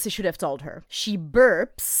 and Lucy should have told her. She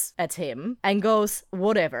burps at him and goes,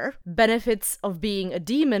 whatever. Benefits of being a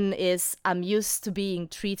demon is I'm used to being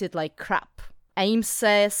treated like crap. Ames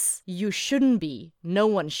says, you shouldn't be. No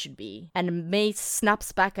one should be. And Mace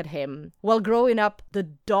snaps back at him. Well, growing up, the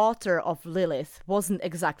daughter of Lilith wasn't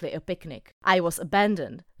exactly a picnic. I was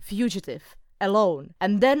abandoned, fugitive, alone.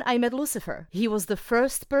 And then I met Lucifer. He was the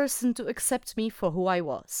first person to accept me for who I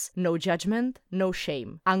was. No judgment, no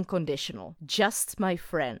shame. Unconditional. Just my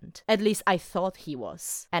friend. At least I thought he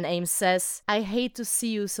was. And Ames says, I hate to see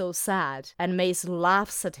you so sad. And Mace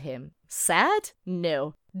laughs at him. Sad?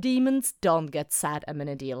 No. Demons don't get sad,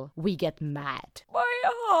 Amenadiel. We get mad. My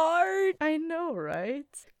heart. I know, right?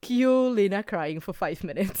 Cue Lena crying for 5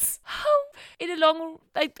 minutes. How? In a long,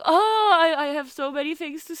 I have so many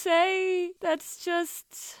things to say. That's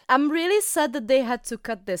just... I'm really sad that they had to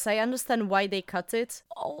cut this. I understand why they cut it.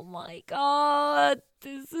 Oh my god.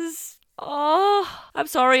 This is... Oh, I'm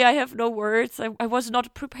sorry, I have no words. I was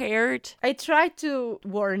not prepared. I tried to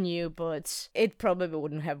warn you, but it probably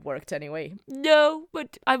wouldn't have worked anyway. No,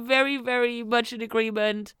 but I'm very, very much in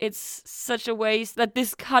agreement. It's such a waste that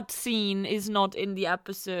this cut scene is not in the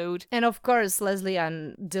episode. And of course, Leslie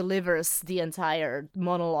Ann delivers the entire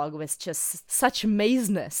monologue with just such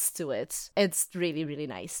mazeness to it. It's really, really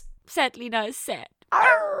nice. Sadly not sad.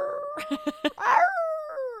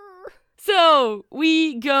 So,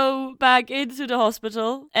 we go back into the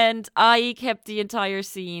hospital, and I kept the entire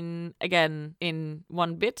scene, again, in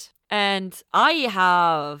one bit. And I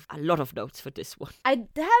have a lot of notes for this one. I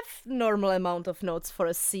have normal amount of notes for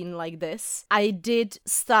a scene like this. I did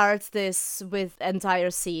start this with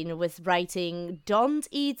entire scene with writing, don't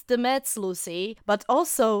eat the meds, Lucy, but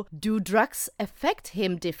also, do drugs affect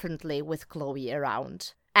him differently with Chloe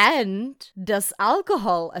around? And does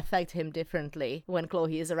alcohol affect him differently when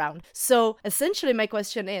Chloe is around? So essentially my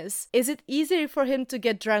question is it easier for him to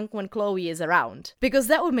get drunk when Chloe is around? Because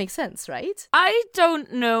that would make sense, right? I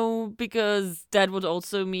don't know, because that would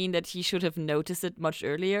also mean that he should have noticed it much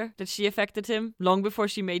earlier, that she affected him long before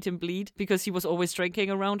she made him bleed, because he was always drinking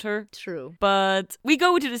around her. True. But we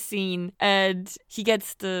go to the scene and he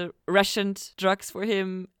gets the rationed drugs for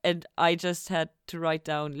him, and I just had to write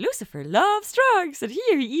down, Lucifer loves drugs, and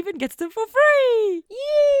here he even gets them for free!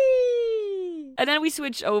 Yay! And then we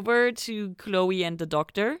switch over to Chloe and the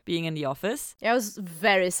doctor being in the office. I was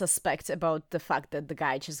very suspect about the fact that the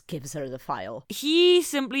guy just gives her the file. He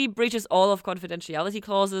simply breaches all of confidentiality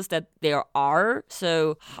clauses that there are,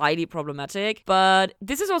 so highly problematic. But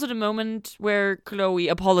this is also the moment where Chloe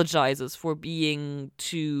apologizes for being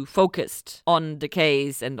too focused on the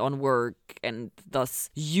case and on work, and thus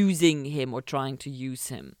using him or trying to use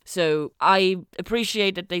him. So I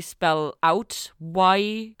appreciate that they spell out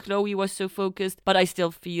why Chloe was so focused, but I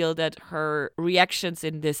still feel that her reactions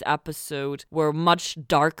in this episode were much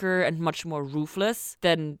darker and much more ruthless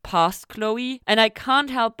than past Chloe. And I can't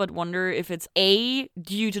help but wonder if it's A,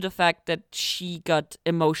 due to the fact that she got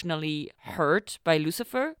emotionally hurt by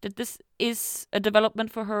Lucifer, that this is a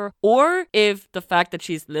development for her, or if the fact that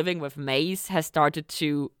she's living with Mace has started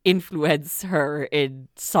to influence her in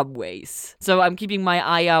some ways. So I'm keeping my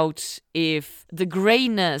eye out if the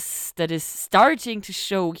grayness that is starting to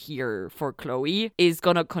show here for Chloe is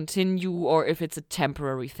gonna continue, or if it's a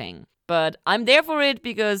temporary thing. But I'm there for it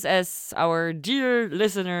because, as our dear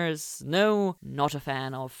listeners know, not a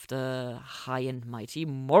fan of the high and mighty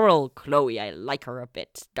moral Chloe. I like her a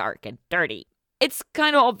bit dark and dirty. It's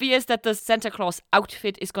kind of obvious that the Santa Claus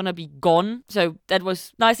outfit is gonna be gone, so that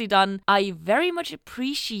was nicely done. I very much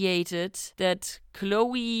appreciated that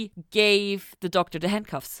Chloe gave the doctor the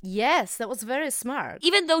handcuffs. Yes, that was very smart.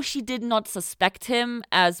 Even though she did not suspect him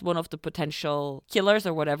as one of the potential killers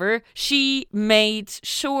or whatever, she made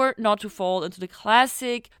sure not to fall into the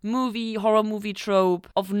classic horror movie trope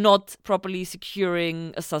of not properly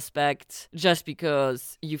securing a suspect just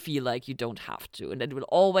because you feel like you don't have to, and it will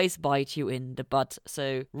always bite you in the butt.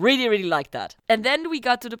 So really, really like that. And then we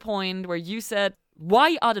got to the point where you said,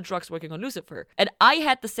 why are the drugs working on Lucifer? And I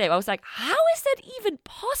had the same. I was like, how is that even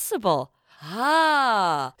possible?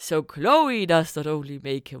 So Chloe does not only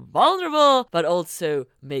make him vulnerable, but also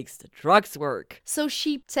makes the drugs work. So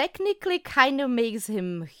she technically kind of makes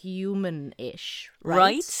him human-ish,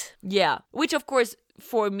 right? Yeah. Which, of course,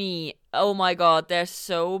 for me, oh my god, there's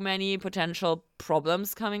so many potential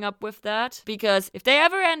problems coming up with that. Because if they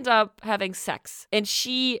ever end up having sex and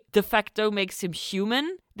she de facto makes him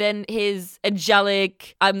human, then his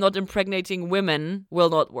angelic, I'm not impregnating women will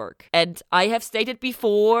not work. And I have stated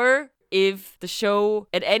before, if the show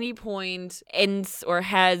at any point ends or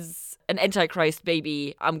has an Antichrist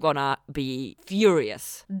baby, I'm gonna be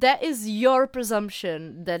furious. That is your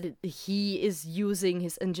presumption that he is using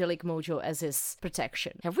his angelic mojo as his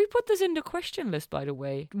protection. Have we put this in the question list, by the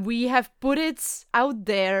way? We have put it out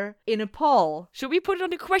there in a poll. Should we put it on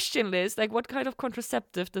the question list? Like, what kind of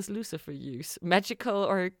contraceptive does Lucifer use? Magical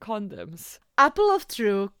or condoms? Apple of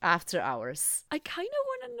Truth after hours. I kind of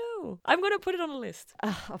want to know. know. I'm gonna put it on a list.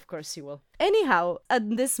 Of course you will. Anyhow,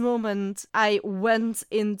 at this moment, I went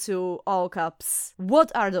into all caps.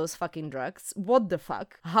 What are those fucking drugs? What the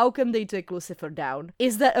fuck? How can they take Lucifer down?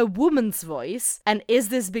 Is that a woman's voice? And is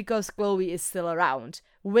this because Chloe is still around?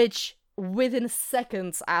 Which, within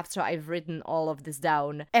seconds after I've written all of this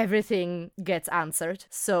down, everything gets answered.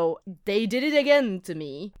 So they did it again to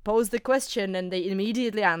me. Posed the question and they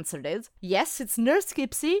immediately answered it. Yes, it's Nurse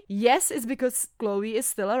Kipsy. Yes, it's because Chloe is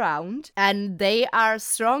still around. And they are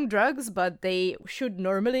strong drugs, but they should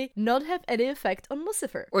normally not have any effect on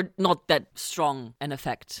Lucifer. Or not that strong an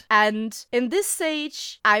effect. And in this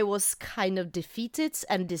stage, I was kind of defeated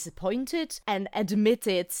and disappointed and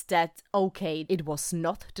admitted that, okay, it was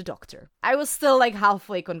not the doctor. I was still like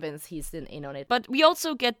halfway convinced he's in on it. But we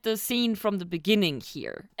also get the scene from the beginning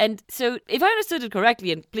here. And so, if I understood it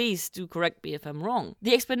correctly, and please do correct me if I'm wrong,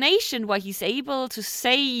 the explanation why he's able to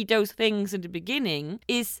say those things in the beginning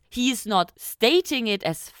is he's not stating it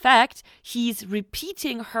as fact, he's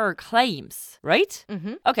repeating her claims, right?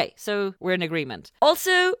 Mm-hmm. Okay, so we're in agreement.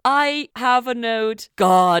 Also, I have a note,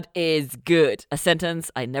 God is good. A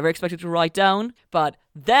sentence I never expected to write down, but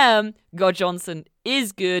damn, God Johnson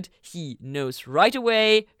is good. He knows right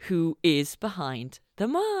away who is behind the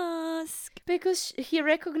mask. Because he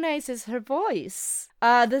recognizes her voice.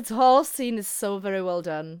 That whole scene is so very well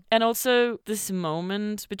done. And also, this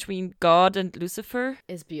moment between God and Lucifer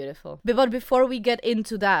is beautiful. But before we get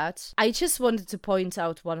into that, I just wanted to point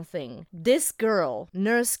out one thing. This girl,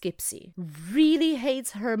 Nurse Kipsy, really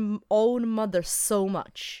hates her own mother so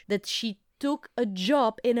much that she took a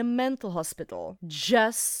job in a mental hospital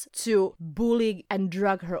just to bully and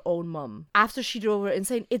drug her own mom. After she drove her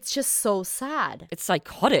insane, it's just so sad. It's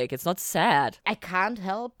psychotic, it's not sad. I can't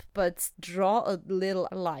help but draw a little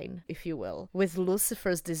line, if you will, with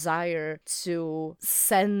Lucifer's desire to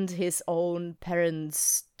send his own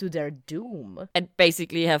parents to their doom. And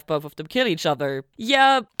basically have both of them kill each other.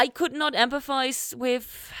 Yeah, I could not empathize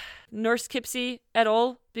with Nurse Kipsy at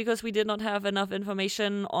all, because we did not have enough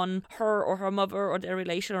information on her or her mother or their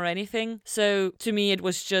relation or anything. So to me, it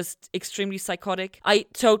was just extremely psychotic. I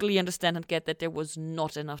totally understand and get that there was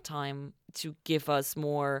not enough time to give us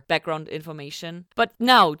more background information. But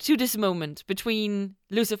now, to this moment between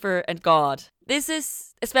Lucifer and God. This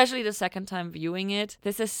is, especially the second time viewing it,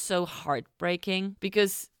 this is so heartbreaking,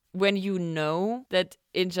 because when you know that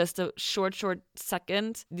in just a short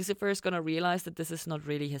second, Lucifer is gonna realize that this is not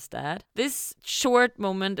really his dad. This short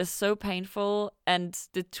moment is so painful, and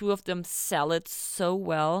the two of them sell it so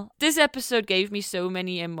well. This episode gave me so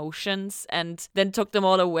many emotions and then took them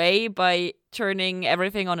all away by turning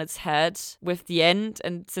everything on its head with the end.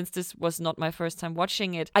 And since this was not my first time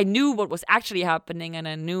watching it, I knew what was actually happening and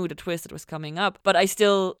I knew the twist that was coming up, but I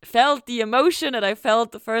still felt the emotion that I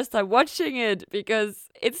felt the first time watching it, because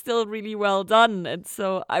it's still really well done. And so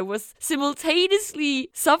I was simultaneously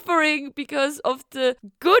suffering because of the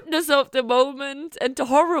goodness of the moment and the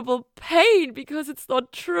horrible pain because it's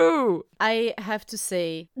not true. I have to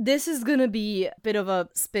say, this is gonna be a bit of a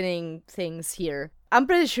spinning things here. I'm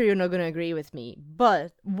pretty sure you're not gonna agree with me,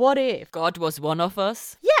 but what if God was one of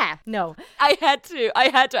us? Yeah, no. I had to.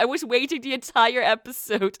 I was waiting the entire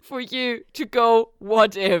episode for you to go,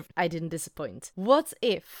 what if? I didn't disappoint. What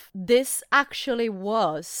if this actually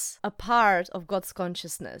was a part of God's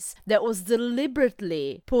consciousness that was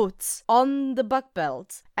deliberately put on the bug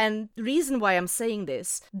belt? And the reason why I'm saying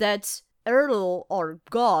this, that Earl, or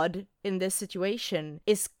God in this situation,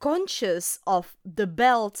 is conscious of the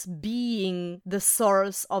belt being the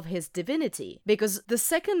source of his divinity. Because the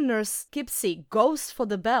second Nurse Kipsy goes for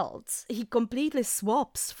the belt, he completely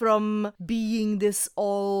swaps from being this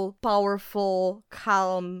all-powerful,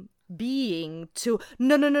 calm being to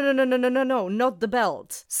no, not the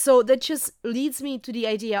belt. So that just leads me to the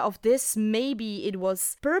idea of this. Maybe it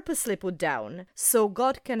was purposely put down so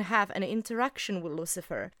God can have an interaction with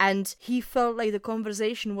Lucifer, and he felt like the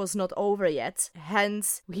conversation was not over yet,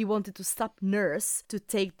 hence he wanted to stop Nurse to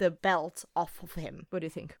take the belt off of him. What do you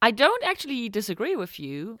think? I don't actually disagree with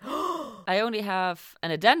you. I only have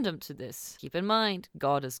an addendum to this. Keep in mind,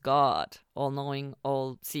 God is God, all-knowing,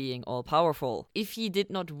 all-seeing, all-powerful. If he did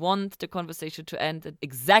not want the conversation to end at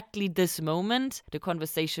exactly this moment, the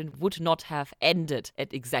conversation would not have ended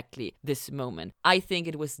at exactly this moment. I think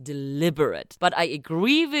it was deliberate. But I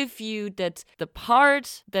agree with you that the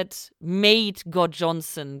part that made God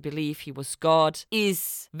Johnson believe he was God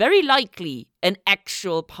is very likely an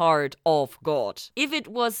actual part of God. If it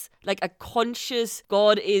was like a conscious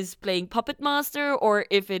God is playing puppet master, or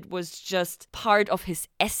if it was just part of his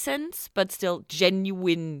essence, but still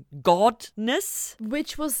genuine godness.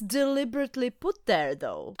 Which was deliberately put there,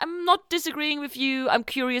 though. I'm not disagreeing with you. I'm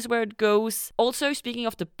curious where it goes. Also, speaking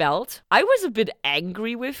of the belt, I was a bit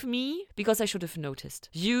angry with me because I should have noticed.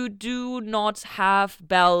 You do not have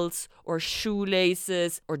belts or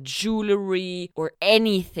shoelaces or jewelry or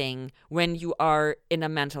anything when you are in a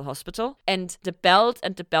mental hospital. And the belt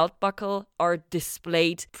and the belt buckle are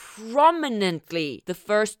displayed prominently the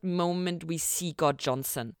first moment we see God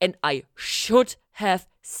Johnson. And I should have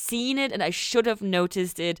seen it and I should have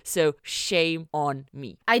noticed it, so shame on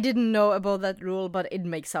me. I didn't know about that rule, but it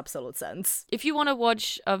makes absolute sense. If you want to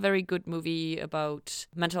watch a very good movie about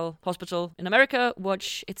mental hospital in America,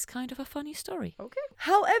 watch It's Kind of a Funny Story. Okay.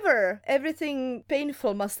 However, everything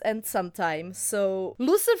painful must end sometime, so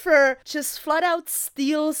Lucifer just flat out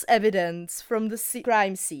steals evidence from the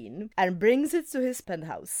crime scene and brings it to his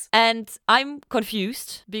penthouse. And I'm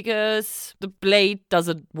confused because the blade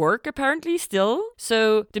doesn't work apparently still.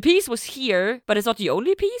 So the piece was here, but it's not the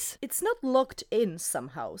only piece? It's not locked in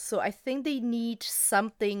somehow, so I think they need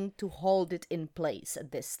something to hold it in place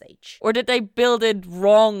at this stage. Or did they build it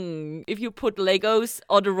wrong? If you put Legos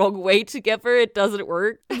on the wrong way together, it doesn't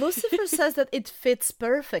work. Lucifer says that it fits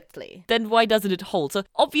perfectly. Then why doesn't it hold? So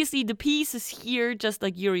obviously the piece is here, just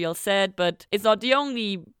like Uriel said, but it's not the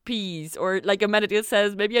only piece. Or like Amenadiel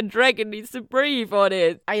says, maybe a dragon needs to breathe on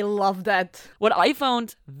it. I love that. What I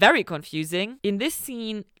found very confusing, in this scene,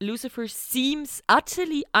 Lucifer seems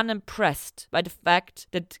utterly unimpressed by the fact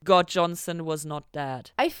that God Johnson was not dead.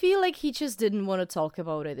 I feel like he just didn't want to talk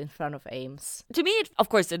about it in front of Ames. To me, of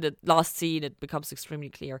course, in the last scene, it becomes extremely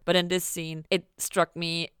clear. But in this scene, it struck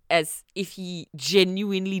me as if he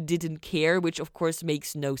genuinely didn't care, which of course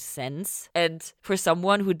makes no sense. And for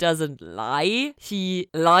someone who doesn't lie, he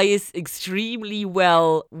lies extremely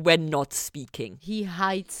well when not speaking. He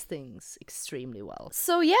hides things extremely well.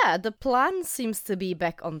 So yeah, the plan seems to be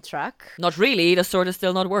back on track. Not really, the sword is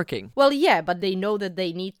still not working. Well, yeah, but they know that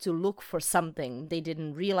they need to look for something. They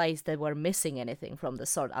didn't realize they were missing anything from the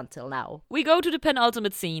sword until now. We go to the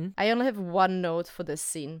penultimate scene. I only have one note for this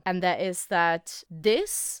scene, and that is that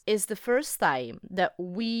this is the first time that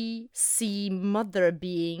we see Mother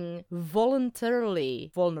being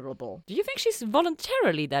voluntarily vulnerable. Do you think she's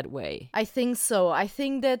voluntarily that way? I think so. I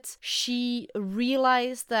think that she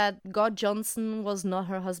realized that God Johnson was not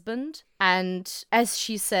her husband. And as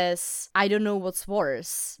she says, I don't know what's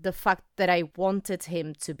worse, the fact that I wanted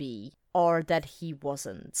him to be, or that he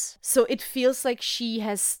wasn't. So it feels like she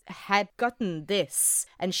had gotten this,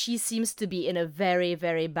 and she seems to be in a very,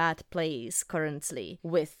 very bad place currently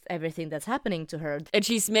with everything that's happening to her. And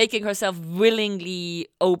she's making herself willingly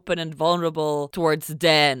open and vulnerable towards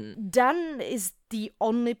Dan. Dan is the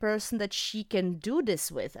only person that she can do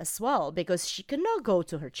this with as well, because she cannot go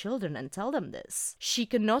to her children and tell them this. She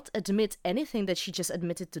cannot admit anything that she just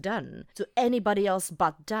admitted to Dan, to anybody else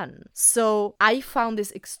but Dan. So I found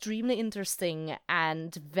this extremely interesting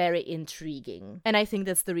and very intriguing. And I think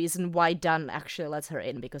that's the reason why Dan actually lets her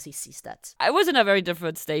in, because he sees that. I was in a very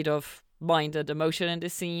different state of mind and emotion in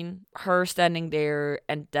this scene. Her standing there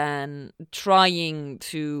and Dan trying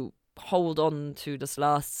to hold on to this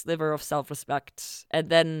last sliver of self-respect and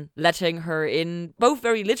then letting her in, both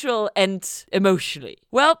very literal and emotionally.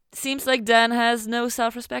 Well, seems like Dan has no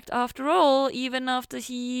self-respect after all, even after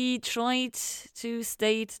he tried to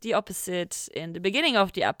state the opposite in the beginning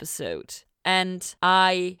of the episode. And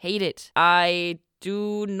I hate it. I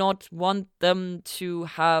do not want them to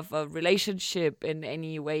have a relationship in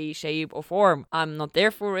any way, shape, or form. I'm not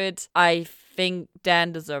there for it. I think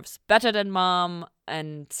Dan deserves better than Mom,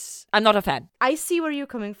 and I'm not a fan. I see where you're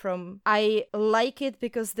coming from. I like it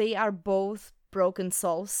because they are both broken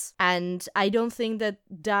souls, and I don't think that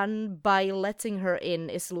Dan, by letting her in,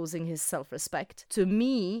 is losing his self-respect. To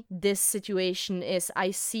me, this situation is,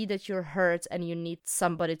 I see that you're hurt and you need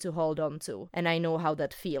somebody to hold on to, and I know how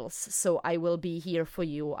that feels, so I will be here for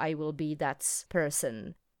you. I will be that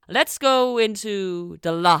person. Let's go into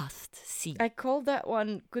the last scene. I call that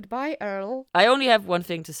one Goodbye, Earl. I only have one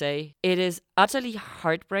thing to say. It is utterly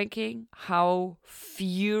heartbreaking how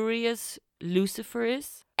furious Lucifer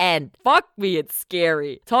is. And fuck me, it's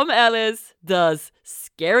scary. Tom Ellis does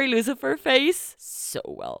scary Lucifer face so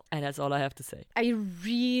well. And that's all I have to say. I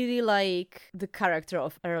really like the character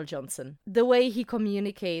of Earl Johnson. The way he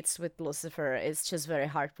communicates with Lucifer is just very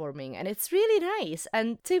heartwarming and it's really nice.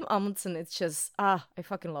 And Tim Amundsen, it's just, I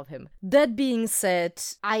fucking love him. That being said,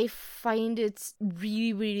 I find it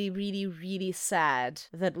really, really, really, really sad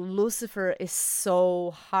that Lucifer is so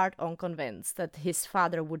hard on convinced that his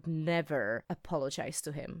father would never apologize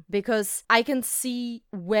to him. Because I can see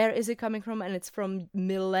where is it coming from, and it's from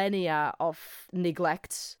millennia of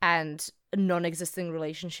neglect and non-existing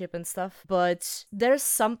relationship and stuff. But there's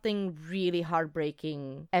something really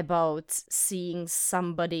heartbreaking about seeing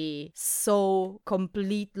somebody so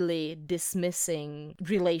completely dismissing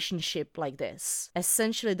relationship like this.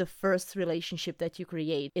 Essentially, the first relationship that you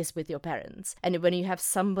create is with your parents. And when you have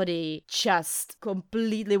somebody just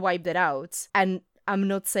completely wipe that out, and I'm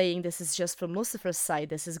not saying this is just from Lucifer's side,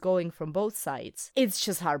 this is going from both sides. It's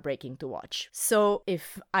just heartbreaking to watch. So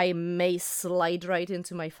if I may slide right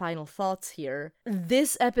into my final thoughts here,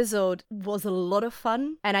 this episode was a lot of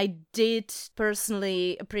fun, and I did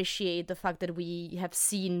personally appreciate the fact that we have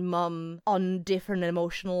seen Mom on different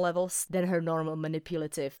emotional levels than her normal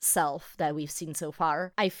manipulative self that we've seen so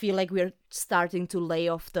far. I feel like we're starting to lay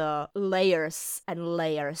off the layers and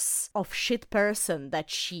layers of shit person that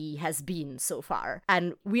she has been so far.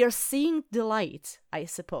 And we are seeing the light, I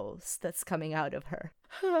suppose, that's coming out of her.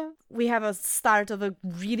 We have a start of a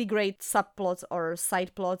really great subplot or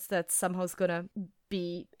side plot that somehow is gonna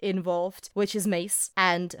be involved, which is Mace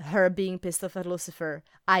and her being pissed off at Lucifer.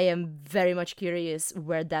 I am very much curious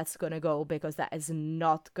where that's gonna go, because that is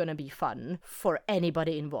not gonna be fun for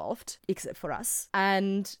anybody involved except for us.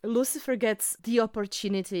 And Lucifer gets the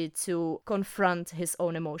opportunity to confront his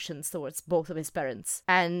own emotions towards both of his parents.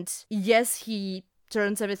 And yes, he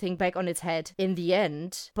turns everything back on its head in the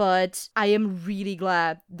end, but I am really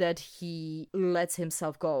glad that he lets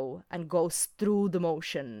himself go and goes through the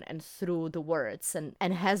motion and through the words and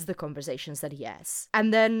has the conversations that he has.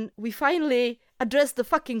 And then we finally address the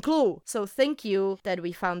fucking clue. So thank you that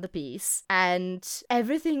we found the piece, and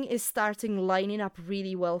everything is starting lining up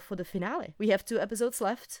really well for the finale. We have 2 episodes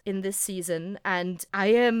left in this season, and I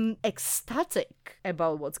am ecstatic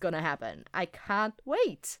about what's gonna happen. I can't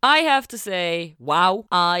wait. I have to say, wow,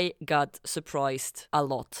 I got surprised a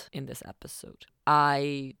lot in this episode.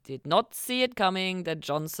 I did not see it coming that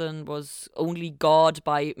Johnson was only God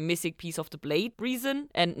by missing piece of the blade reason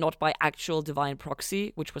and not by actual divine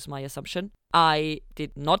proxy, which was my assumption. I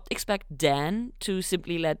did not expect Dan to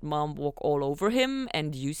simply let Mom walk all over him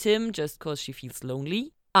and use him just because she feels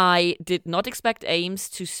lonely. I did not expect Ames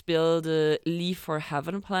to spill the Leave for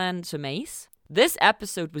Heaven plan to Mace. This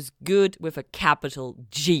episode was good with a capital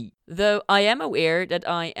G. Though I am aware that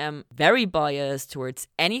I am very biased towards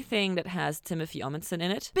anything that has Timothy Amundsen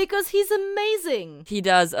in it. Because he's amazing! He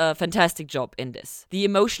does a fantastic job in this. The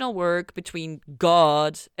emotional work between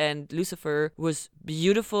God and Lucifer was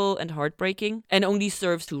beautiful and heartbreaking, and only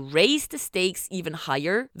serves to raise the stakes even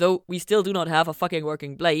higher, though we still do not have a fucking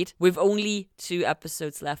working blade, with only 2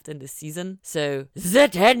 episodes left in this season. So, the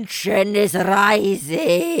tension is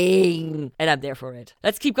rising! And I'm there for it.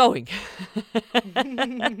 Let's keep going.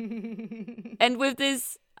 And with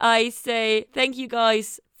this, I say thank you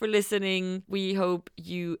guys for listening. We hope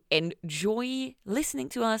you enjoy listening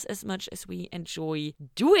to us as much as we enjoy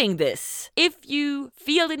doing this. If you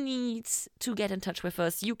feel the need to get in touch with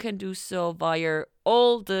us, you can do so via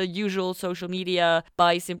all the usual social media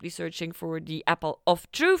by simply searching for the Apple of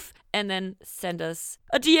Truth and then send us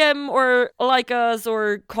a DM or like us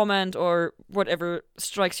or comment or whatever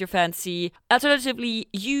strikes your fancy. Alternatively,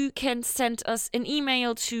 you can send us an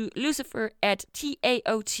email to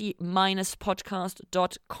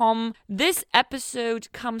lucifer@taot-podcast.com. This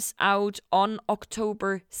episode comes out on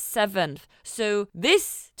October 7th. So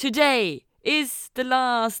today is the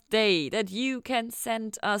last day that you can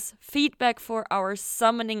send us feedback for our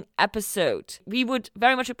summoning episode. We would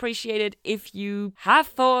very much appreciate it if you have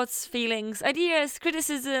thoughts, feelings, ideas,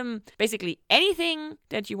 criticism, basically anything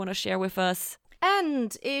that you want to share with us.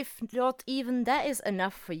 And if not even that is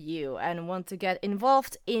enough for you and want to get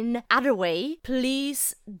involved in other way,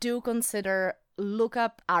 please do consider look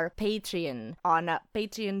up our Patreon on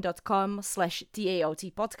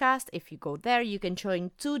patreon.com/TAOT podcast. If you go there, you can join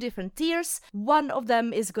 2 different tiers. One of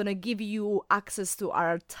them is gonna give you access to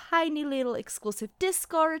our tiny little exclusive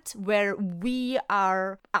Discord where we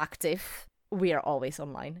are active. We are always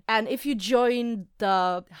online. And if you join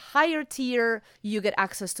the higher tier, you get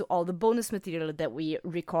access to all the bonus material that we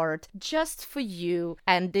record just for you.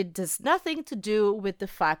 And it has nothing to do with the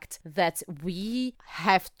fact that we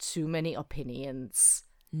have too many opinions.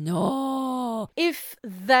 No. If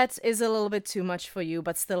that is a little bit too much for you,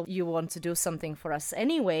 but still you want to do something for us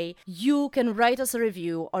anyway, you can write us a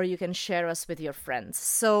review or you can share us with your friends.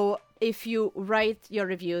 So if you write your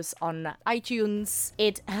reviews on iTunes,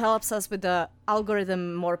 it helps us with the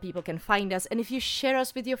algorithm, more people can find us. And if you share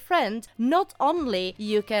us with your friend, not only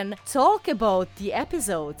you can talk about the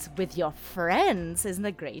episodes with your friends, isn't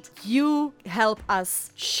that great? You help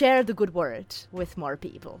us share the good word with more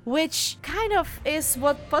people, which kind of is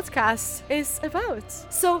what podcast is about.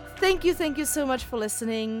 So thank you so much for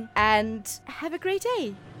listening and have a great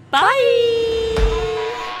day. Bye!